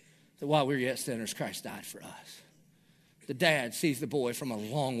 that while we were yet sinners, Christ died for us. The dad sees the boy from a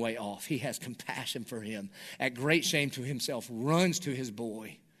long way off. He has compassion for him. At great shame to himself, runs to his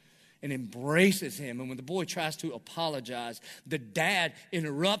boy and embraces him. And when the boy tries to apologize, the dad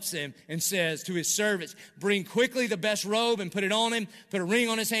interrupts him and says to his servants, bring quickly the best robe and put it on him, put a ring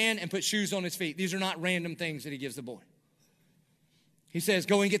on his hand and put shoes on his feet. These are not random things that he gives the boy. He says,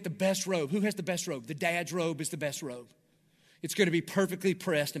 go and get the best robe. Who has the best robe? The dad's robe is the best robe. It's going to be perfectly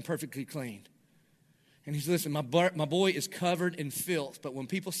pressed and perfectly cleaned. And he says, listen, my boy is covered in filth, but when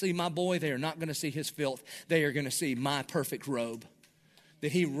people see my boy, they are not going to see his filth. They are going to see my perfect robe.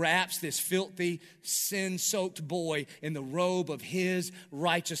 That he wraps this filthy, sin-soaked boy in the robe of his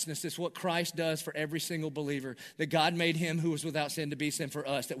righteousness. That's what Christ does for every single believer. That God made him who was without sin to be sin for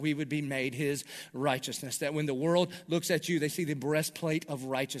us, that we would be made his righteousness. That when the world looks at you, they see the breastplate of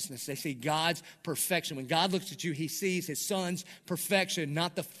righteousness. They see God's perfection. When God looks at you, he sees his son's perfection,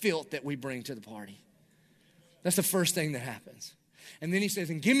 not the filth that we bring to the party. That's the first thing that happens. And then he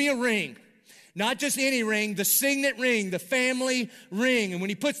says, and give me a ring. Not just any ring, the signet ring, the family ring. And when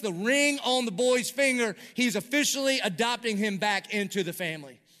he puts the ring on the boy's finger, he's officially adopting him back into the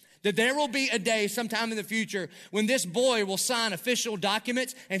family. That there will be a day sometime in the future when this boy will sign official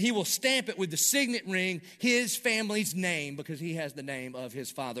documents and he will stamp it with the signet ring, his family's name, because he has the name of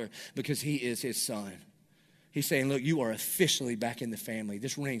his father, because he is his son. He's saying, look, you are officially back in the family.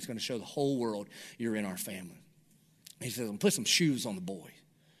 This ring's going to show the whole world you're in our family. He says, put some shoes on the boy.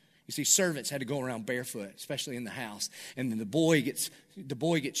 You see, servants had to go around barefoot, especially in the house. And then the boy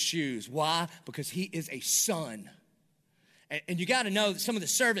gets shoes. Why? Because he is a son. And you got to know that some of the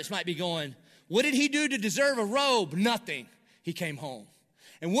servants might be going, what did he do to deserve a robe? Nothing. He came home.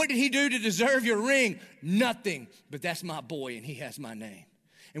 And what did he do to deserve your ring? Nothing. But that's my boy, and he has my name.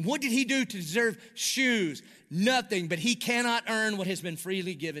 And what did he do to deserve shoes? Nothing. But he cannot earn what has been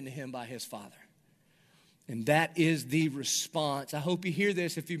freely given to him by his father. And that is the response. I hope you hear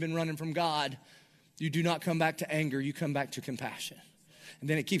this if you've been running from God. You do not come back to anger. You come back to compassion. And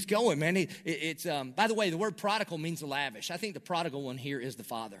then it keeps going, man. It's by the way, the word prodigal means lavish. I think the prodigal one here is the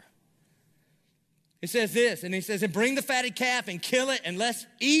father. It says this, and he says, and bring the fatted calf and kill it, and let's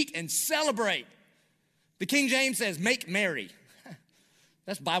eat and celebrate. The King James says, make merry.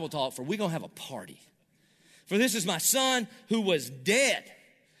 That's Bible talk for we're going to have a party. For this is my son who was dead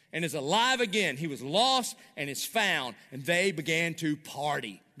and is alive again. He was lost and is found, and they began to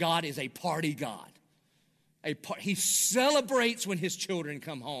party. God is a party God. He celebrates when his children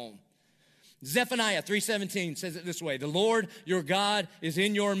come home. Zephaniah 3:17 says it this way, the Lord your God is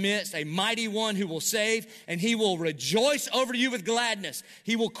in your midst, a mighty one who will save, and he will rejoice over you with gladness.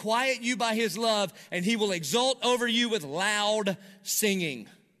 He will quiet you by his love, and he will exult over you with loud singing.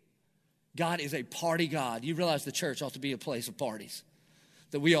 God is a party God. You realize the church ought to be a place of parties,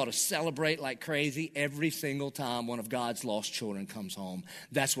 that we ought to celebrate like crazy every single time one of God's lost children comes home.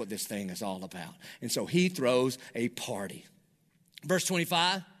 That's what this thing is all about. And so he throws a party. Verse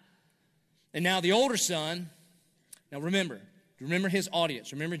 25, and now the older son, now remember his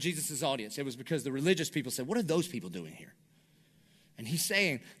audience. Remember Jesus' audience. It was because the religious people said, what are those people doing here? And he's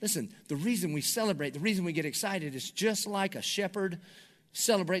saying, listen, the reason we celebrate, the reason we get excited is just like a shepherd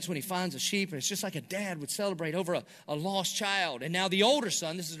celebrates when he finds a sheep, and it's just like a dad would celebrate over a lost child. And now the older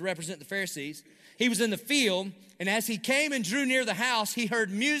son, this is to represent the Pharisees, he was in the field, and as he came and drew near the house, he heard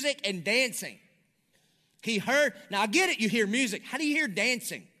music and dancing. Now I get it, you hear music. How do you hear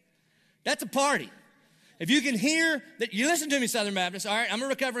dancing? That's a party. If you can hear that, you listen to me, Southern Baptists, all right? I'm a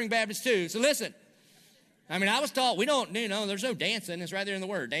recovering Baptist too, so listen. I mean, I was taught we don't, there's no dancing. It's right there in the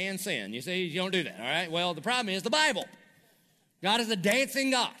word, dancing. You see, you don't do that, all right? Well, the problem is the Bible. God is a dancing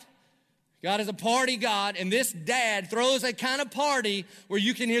God. God is a party God, and this dad throws a kind of party where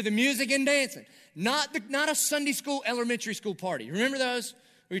you can hear the music and dancing. Not a Sunday school, elementary school party. Remember those?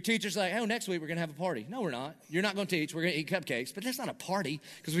 Where your teacher's like, oh, next week we're going to have a party. No, we're not. You're not going to teach. We're going to eat cupcakes. But that's not a party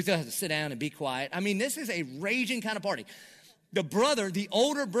because we still have to sit down and be quiet. I mean, this is a raging kind of party. The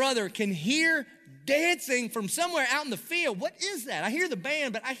older brother, can hear dancing from somewhere out in the field. What is that? I hear the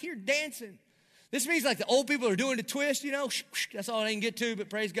band, but I hear dancing. This means like the old people are doing the twist, that's all they can get to, but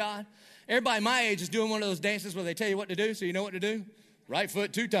praise God. Everybody my age is doing one of those dances where they tell you what to do, so you know what to do. Right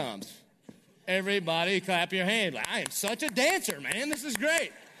foot 2 times. Everybody clap your hand. Like, I am such a dancer, man. This is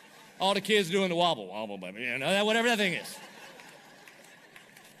great. All the kids doing the wobble, baby. Whatever that thing is.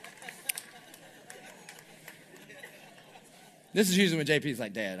 This is usually when JP's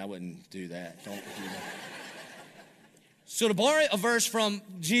like, Dad, I wouldn't do that. Don't do that. So to borrow a verse from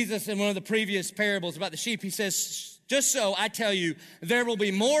Jesus in one of the previous parables about the sheep, he says, just so I tell you, there will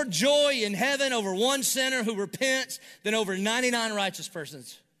be more joy in heaven over one sinner who repents than over 99 righteous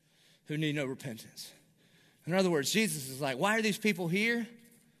persons who need no repentance. In other words, Jesus is like, why are these people here?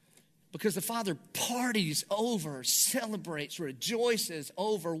 Because the Father parties over, celebrates, rejoices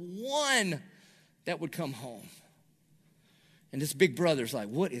over one that would come home. And this big brother's like,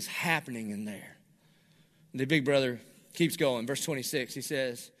 what is happening in there? And the big brother keeps going. Verse 26, he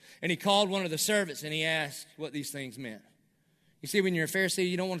says, and he called one of the servants and he asked what these things meant. You see, when you're a Pharisee,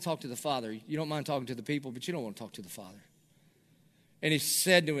 you don't want to talk to the Father. You don't mind talking to the people, but you don't want to talk to the Father. And he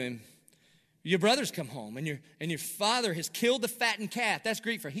said to him, your brother's come home and your father has killed the fattened calf. That's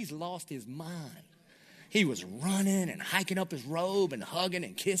Greek for he's lost his mind. He was running and hiking up his robe and hugging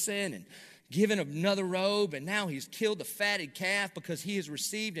and kissing and giving another robe, and now he's killed the fatted calf because he has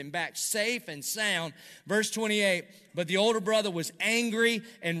received him back safe and sound. Verse 28, but the older brother was angry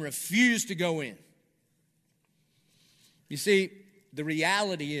and refused to go in. You see, the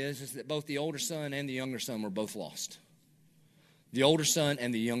reality is that both the older son and the younger son were both lost. The older son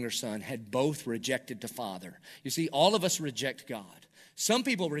and the younger son had both rejected the Father. You see, all of us reject God. Some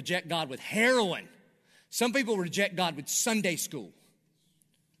people reject God with heroin. Some people reject God with Sunday school.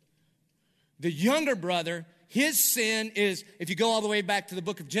 The younger brother, his sin is, if you go all the way back to the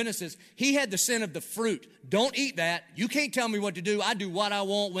book of Genesis, he had the sin of the fruit. Don't eat that. You can't tell me what to do. I do what I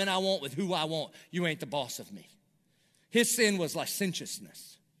want, when I want, with who I want. You ain't the boss of me. His sin was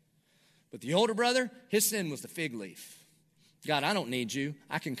licentiousness. But the older brother, his sin was the fig leaf. God, I don't need you.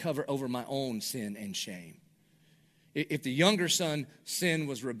 I can cover over my own sin and shame. If the younger son's sin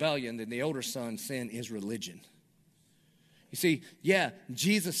was rebellion, then the older son's sin is religion. You see, yeah,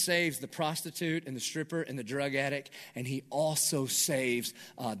 Jesus saves the prostitute and the stripper and the drug addict, and he also saves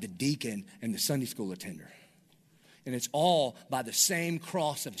the deacon and the Sunday school attender. And it's all by the same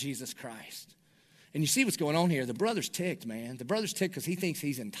cross of Jesus Christ. And you see what's going on here. The brother's ticked, man. The brother's ticked because he thinks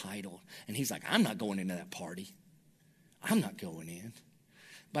he's entitled. And he's like, I'm not going into that party. I'm not going in.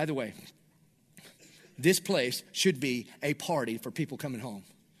 By the way, this place should be a party for people coming home.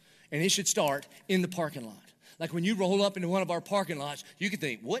 And it should start in the parking lot. Like when you roll up into one of our parking lots, you can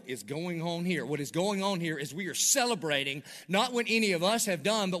think, what is going on here? What is going on here is we are celebrating not what any of us have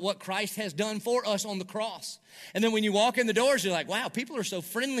done, but what Christ has done for us on the cross. And then when you walk in the doors, you're like, wow, people are so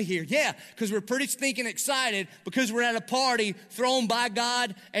friendly here. Yeah, because we're pretty stinking excited because we're at a party thrown by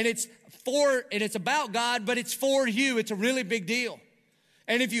God, and it's about God, but it's for you. It's a really big deal.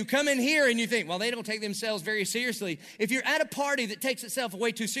 And if you come in here and you think, well, they don't take themselves very seriously. If you're at a party that takes itself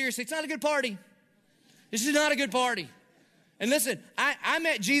way too seriously, it's not a good party. This is not a good party. And listen, I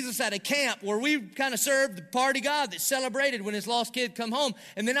met Jesus at a camp where we kind of served the party God that celebrated when his lost kid come home.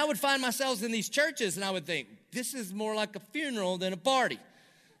 And then I would find myself in these churches and I would think, this is more like a funeral than a party.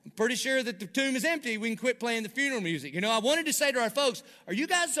 I'm pretty sure that the tomb is empty. We can quit playing the funeral music. You know, I wanted to say to our folks, are you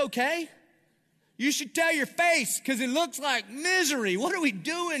guys okay? You should tell your face because it looks like misery. What are we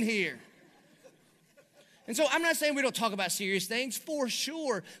doing here? And so I'm not saying we don't talk about serious things, for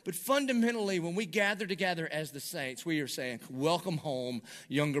sure. But fundamentally, when we gather together as the saints, we are saying, welcome home,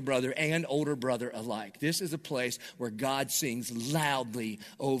 younger brother and older brother alike. This is a place where God sings loudly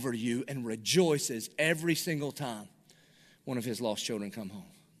over you and rejoices every single time one of his lost children come home.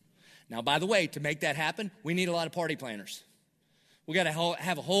 Now, by the way, to make that happen, we need a lot of party planners. We got to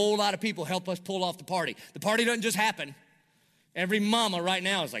have a whole lot of people help us pull off the party. The party doesn't just happen. Every mama right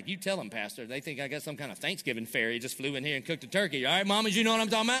now is like, you tell them, Pastor. They think I got some kind of Thanksgiving fairy just flew in here and cooked a turkey. All right, mamas, you know what I'm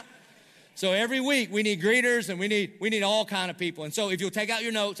talking about? So every week we need greeters and we need all kind of people. And so if you'll take out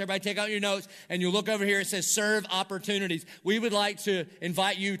your notes, everybody take out your notes, and you'll look over here, it says serve opportunities. We would like to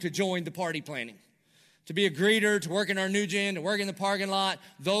invite you to join the party planning, to be a greeter, to work in our new gen, to work in the parking lot,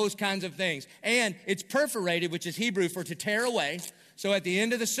 those kinds of things. And it's perforated, which is Hebrew for to tear away. So at the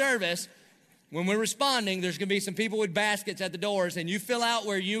end of the service, when we're responding, there's going to be some people with baskets at the doors, and you fill out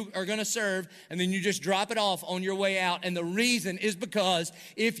where you are going to serve, and then you just drop it off on your way out. And the reason is because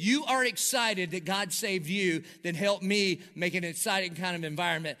if you are excited that God saved you, then help me make an exciting kind of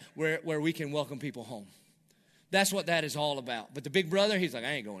environment where we can welcome people home. That's what that is all about. But the big brother, he's like,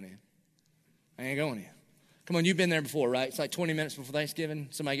 I ain't going in. I ain't going in. Come on, you've been there before, right? It's like 20 minutes before Thanksgiving.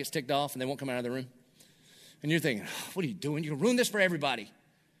 Somebody gets ticked off, and they won't come out of the room. And you're thinking, what are you doing? You're going to ruin this for everybody.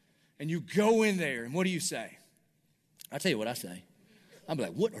 And you go in there, and what do you say? I'll tell you what I say. I'm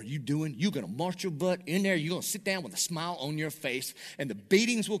like, what are you doing? You're going to march your butt in there. You're going to sit down with a smile on your face, and the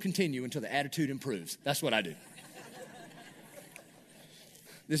beatings will continue until the attitude improves. That's what I do.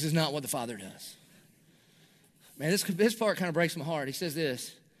 This is not what the Father does. Man, this part kind of breaks my heart. He says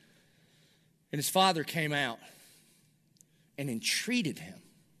this, and his father came out and entreated him.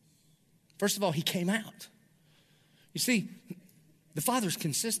 First of all, he came out. You see, the father's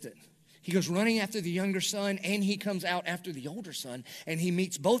consistent. He goes running after the younger son, and he comes out after the older son, and he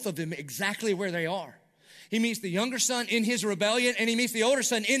meets both of them exactly where they are. He meets the younger son in his rebellion, and he meets the older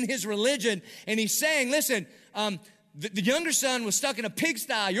son in his religion, and he's saying, listen, the younger son was stuck in a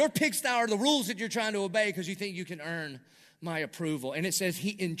pigsty. Your pigsty are the rules that you're trying to obey because you think you can earn my approval. And it says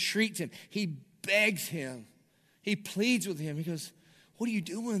he entreats him. He begs him. He pleads with him. He goes, what are you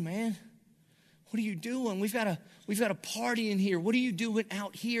doing, man? What are you doing? We've got a party in here. What are you doing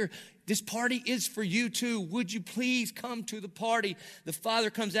out here? This party is for you too. Would you please come to the party? The father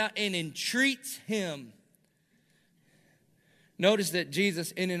comes out and entreats him. Notice that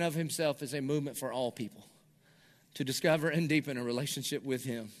Jesus in and of himself is a movement for all people to discover and deepen a relationship with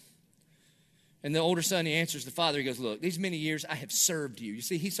him. And the older son, he answers the father. He goes, look, these many years I have served you. You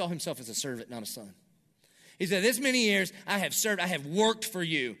see, he saw himself as a servant, not a son. He said, this many years I have served, I have worked for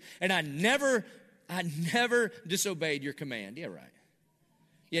you, and I never disobeyed your command. Yeah, right.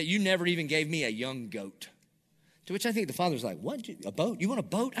 Yeah, you never even gave me a young goat. To which I think the father's like, what? A boat? You want a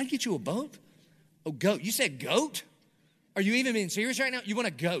boat? I'd get you a boat. Oh, goat. You said goat? Are you even being serious right now? You want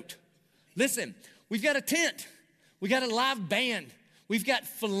a goat? Listen, we've got a tent. We got a live band. We've got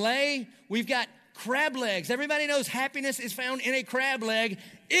filet. We've got crab legs. Everybody knows happiness is found in a crab leg.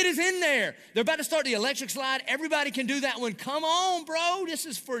 It is in there. They're about to start the electric slide. Everybody can do that one. Come on, bro. This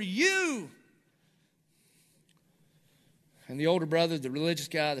is for you. And the older brother, the religious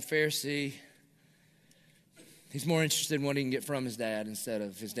guy, the Pharisee, he's more interested in what he can get from his dad instead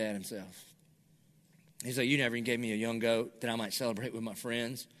of his dad himself. He's like, you never even gave me a young goat that I might celebrate with my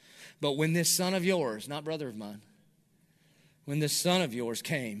friends. But when this son of yours, not brother of mine, when this son of yours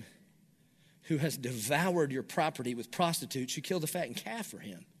came, who has devoured your property with prostitutes, you killed a fattened calf for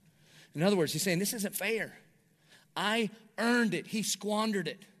him. In other words, he's saying, this isn't fair. I earned it. He squandered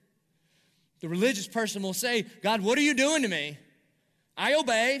it. The religious person will say, God, what are you doing to me? I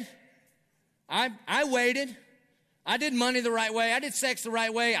obeyed. I waited. I did money the right way. I did sex the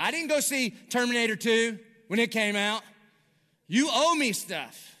right way. I didn't go see Terminator 2 when it came out. You owe me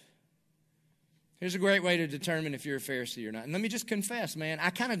stuff. Here's a great way to determine if you're a Pharisee or not. And let me just confess, man, I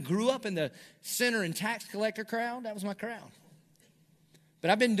kind of grew up in the sinner and tax collector crowd. That was my crowd. But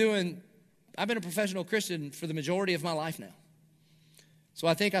I've been a professional Christian for the majority of my life now. So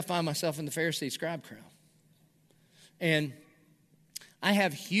I think I find myself in the Pharisee scribe crowd. And I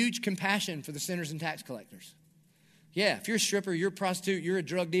have huge compassion for the sinners and tax collectors. Yeah, if you're a stripper, you're a prostitute, you're a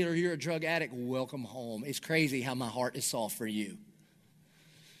drug dealer, you're a drug addict, welcome home. It's crazy how my heart is soft for you.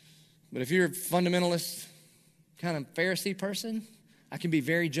 But if you're a fundamentalist kind of Pharisee person, I can be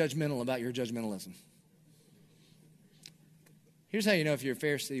very judgmental about your judgmentalism. Here's how you know if you're a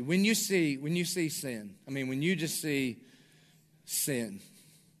Pharisee. When you see sin, when you just see sin,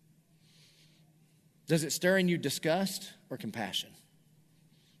 does it stir in you disgust or compassion?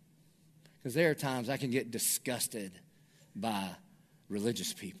 Because there are times I can get disgusted by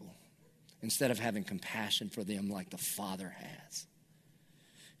religious people instead of having compassion for them like the Father has.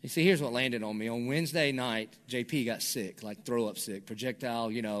 You see, here's what landed on me. On Wednesday night, JP got sick, like throw up sick,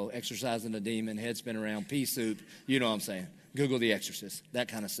 projectile, exorcising a demon, head spin around, pea soup, you know what I'm saying. Google The Exorcist, that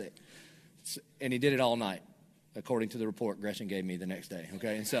kind of sick. And he did it all night, according to the report Gretchen gave me the next day,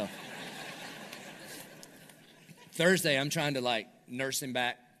 okay? And so Thursday, I'm trying to nurse him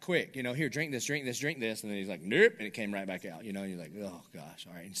back quick. Here, drink this. And then he's like, nope, and it came right back out. And you're like, oh, gosh,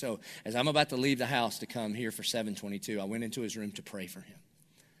 all right. And so as I'm about to leave the house to come here for 7:22, I went into his room to pray for him.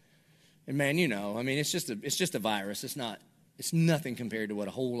 And man, it's just a virus. It's nothing compared to what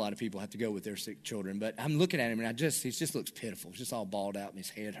a whole lot of people have to go with their sick children. But I'm looking at him, and he just looks pitiful. He's just all balled out, and his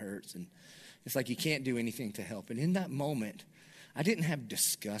head hurts. And it's like you can't do anything to help. And in that moment, I didn't have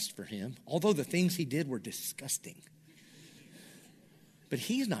disgust for him, although the things he did were disgusting. But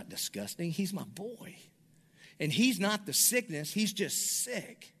he's not disgusting. He's my boy. And he's not the sickness. He's just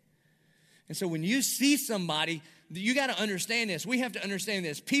sick. And so when you see somebody, you got to understand this. We have to understand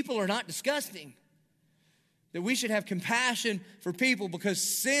this. People are not disgusting. That we should have compassion for people because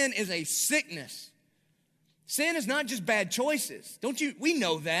sin is a sickness. Sin is not just bad choices. We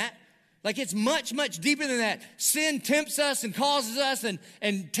know that. It's much, much deeper than that. Sin tempts us and causes us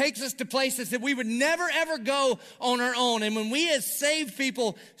and takes us to places that we would never, ever go on our own. And when we as saved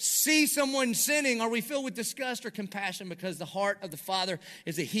people see someone sinning, are we filled with disgust or compassion? Because the heart of the Father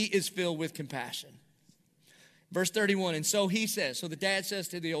is that he is filled with compassion. Verse 31, and so he says, so the dad says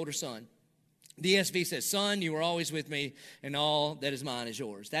to the older son, the ESV says, son, you were always with me, and all that is mine is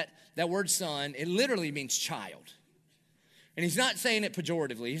yours. That word son, it literally means child. And he's not saying it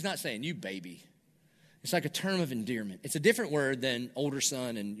pejoratively. He's not saying, you baby. It's like a term of endearment. It's a different word than older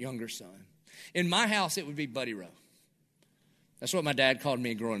son and younger son. In my house, it would be buddy row. That's what my dad called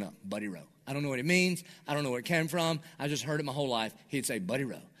me growing up, buddy row. I don't know what it means. I don't know where it came from. I just heard it my whole life. He'd say buddy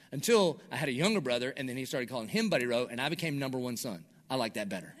row. Until I had a younger brother, and then he started calling him buddy row, and I became number one son. I like that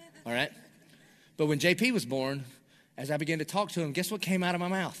better, all right? But when JP was born, as I began to talk to him, guess what came out of my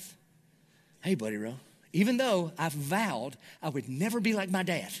mouth? Hey, buddy row. Even though I vowed I would never be like my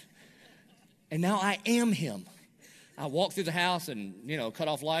dad. And now I am him. I walk through the house and, cut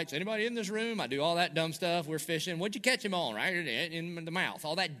off lights. Anybody in this room? I do all that dumb stuff. We're fishing. What'd you catch him on? Right in the mouth.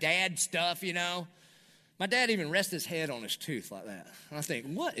 All that dad stuff, My dad even rests his head on his tooth like that. And I think,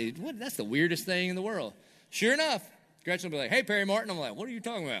 what? That's the weirdest thing in the world. Sure enough, Gretchen will be like, hey, Perry Martin. I'm like, what are you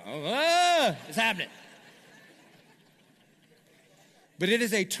talking about? It's happening. But it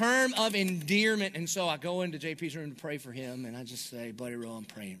is a term of endearment. And so I go into JP's room to pray for him. And I just say, buddy Rowe, I'm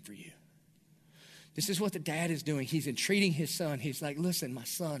praying for you. This is what the dad is doing. He's entreating his son. He's like, listen, my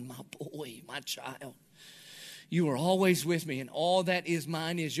son, my boy, my child. You are always with me, and all that is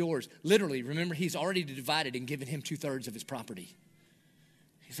mine is yours. Literally, remember, he's already divided and given him 2/3 of his property.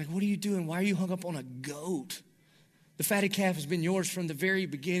 He's like, what are you doing? Why are you hung up on a goat? The fatted calf has been yours from the very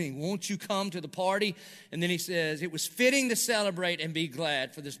beginning. Won't you come to the party? And then he says, it was fitting to celebrate and be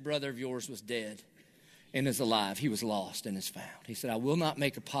glad, for this brother of yours was dead and is alive. He was lost and is found. He said, I will not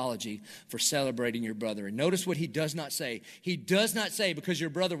make apology for celebrating your brother. And notice what he does not say. He does not say because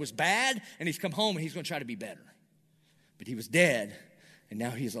your brother was bad and he's come home and he's going to try to be better. But he was dead and now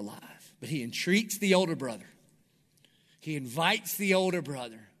he is alive. But he entreats the older brother. He invites the older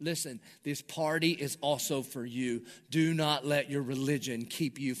brother. Listen, this party is also for you. Do not let your religion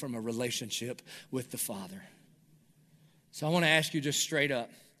keep you from a relationship with the Father. So I want to ask you just straight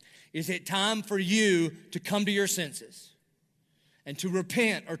up. Is it time for you to come to your senses and to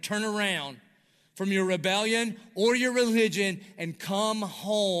repent or turn around from your rebellion or your religion and come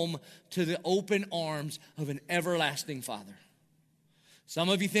home to the open arms of an everlasting Father? Some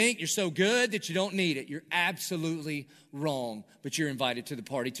of you think you're so good that you don't need it. You're absolutely wrong, but you're invited to the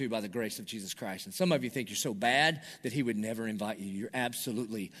party too by the grace of Jesus Christ. And some of you think you're so bad that he would never invite you. You're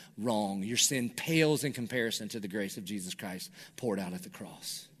absolutely wrong. Your sin pales in comparison to the grace of Jesus Christ poured out at the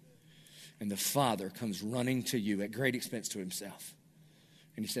cross. And the Father comes running to you at great expense to himself.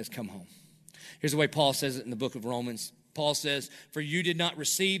 And he says, come home. Here's the way Paul says it in the book of Romans. Paul says, for you did not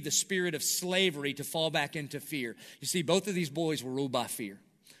receive the spirit of slavery to fall back into fear. You see, both of these boys were ruled by fear.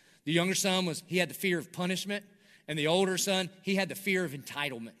 The younger son he had the fear of punishment. And the older son, he had the fear of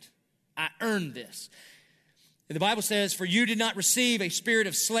entitlement. I earned this. And the Bible says, for you did not receive a spirit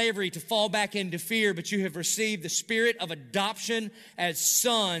of slavery to fall back into fear, but you have received the spirit of adoption as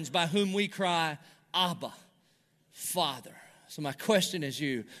sons by whom we cry, Abba, Father. So my question to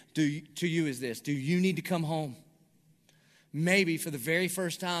you is this. Do you need to come home? Maybe for the very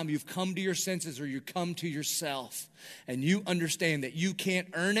first time you've come to your senses or you come to yourself and you understand that you can't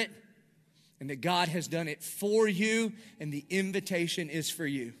earn it and that God has done it for you and the invitation is for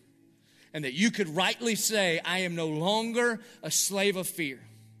you. And that you could rightly say, I am no longer a slave of fear.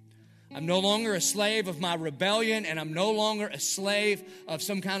 I'm no longer a slave of my rebellion and I'm no longer a slave of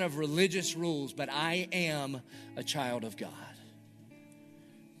some kind of religious rules, but I am a child of God.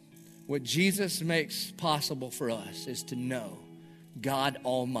 What Jesus makes possible for us is to know God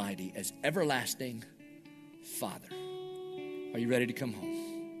Almighty as everlasting Father. Are you ready to come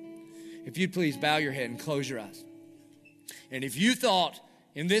home? If you'd please bow your head and close your eyes. And if you thought,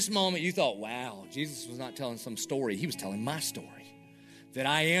 in this moment, you thought, wow, Jesus was not telling some story. He was telling my story. That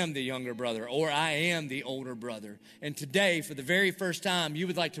I am the younger brother or I am the older brother. And today, for the very first time, you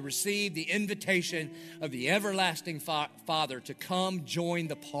would like to receive the invitation of the everlasting Father to come join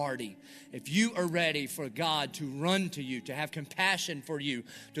the party. If you are ready for God to run to you, to have compassion for you,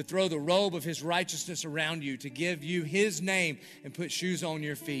 to throw the robe of his righteousness around you, to give you his name and put shoes on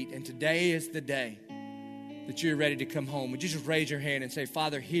your feet. And today is the day that you're ready to come home. Would you just raise your hand and say,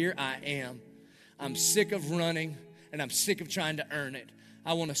 Father, here I am. I'm sick of running and I'm sick of trying to earn it.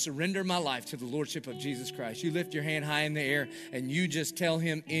 I want to surrender my life to the Lordship of Jesus Christ. You lift your hand high in the air and you just tell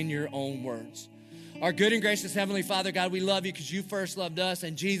him in your own words. Our good and gracious Heavenly Father, God, we love you because you first loved us.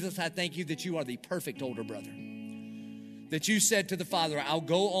 And Jesus, I thank you that you are the perfect older brother. That you said to the Father, I'll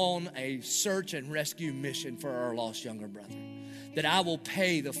go on a search and rescue mission for our lost younger brother. That I will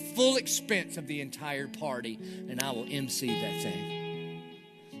pay the full expense of the entire party and I will MC that thing.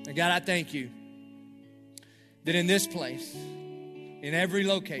 And God, I thank you that in this place, in every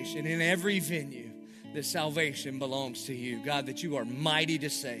location, in every venue, that salvation belongs to you. God, that you are mighty to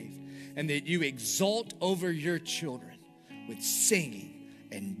save and that you exalt over your children with singing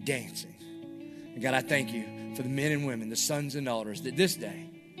and dancing. And God, I thank you for the men and women, the sons and daughters, that this day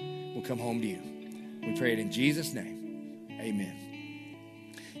will come home to you. We pray it in Jesus' name.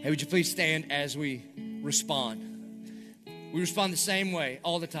 Amen. Hey, would you please stand as we respond? We respond the same way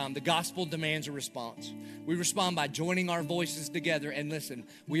all the time. The gospel demands a response. We respond by joining our voices together. And listen,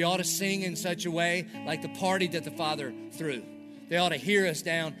 we ought to sing in such a way like the party that the Father threw. They ought to hear us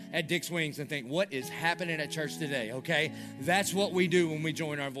down at Dick's Wings and think, what is happening at church today, okay? That's what we do when we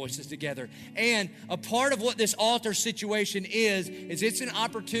join our voices together. And a part of what this altar situation is it's an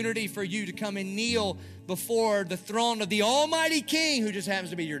opportunity for you to come and kneel before the throne of the Almighty King who just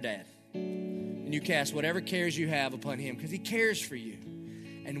happens to be your dad. And you cast whatever cares you have upon him because he cares for you.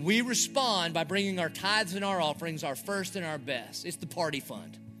 And we respond by bringing our tithes and our offerings, our first and our best. It's the party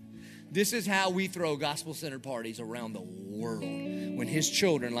fund. This is how we throw gospel-centered parties around the world when his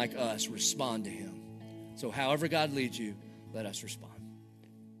children like us respond to him. So however God leads you, let us respond.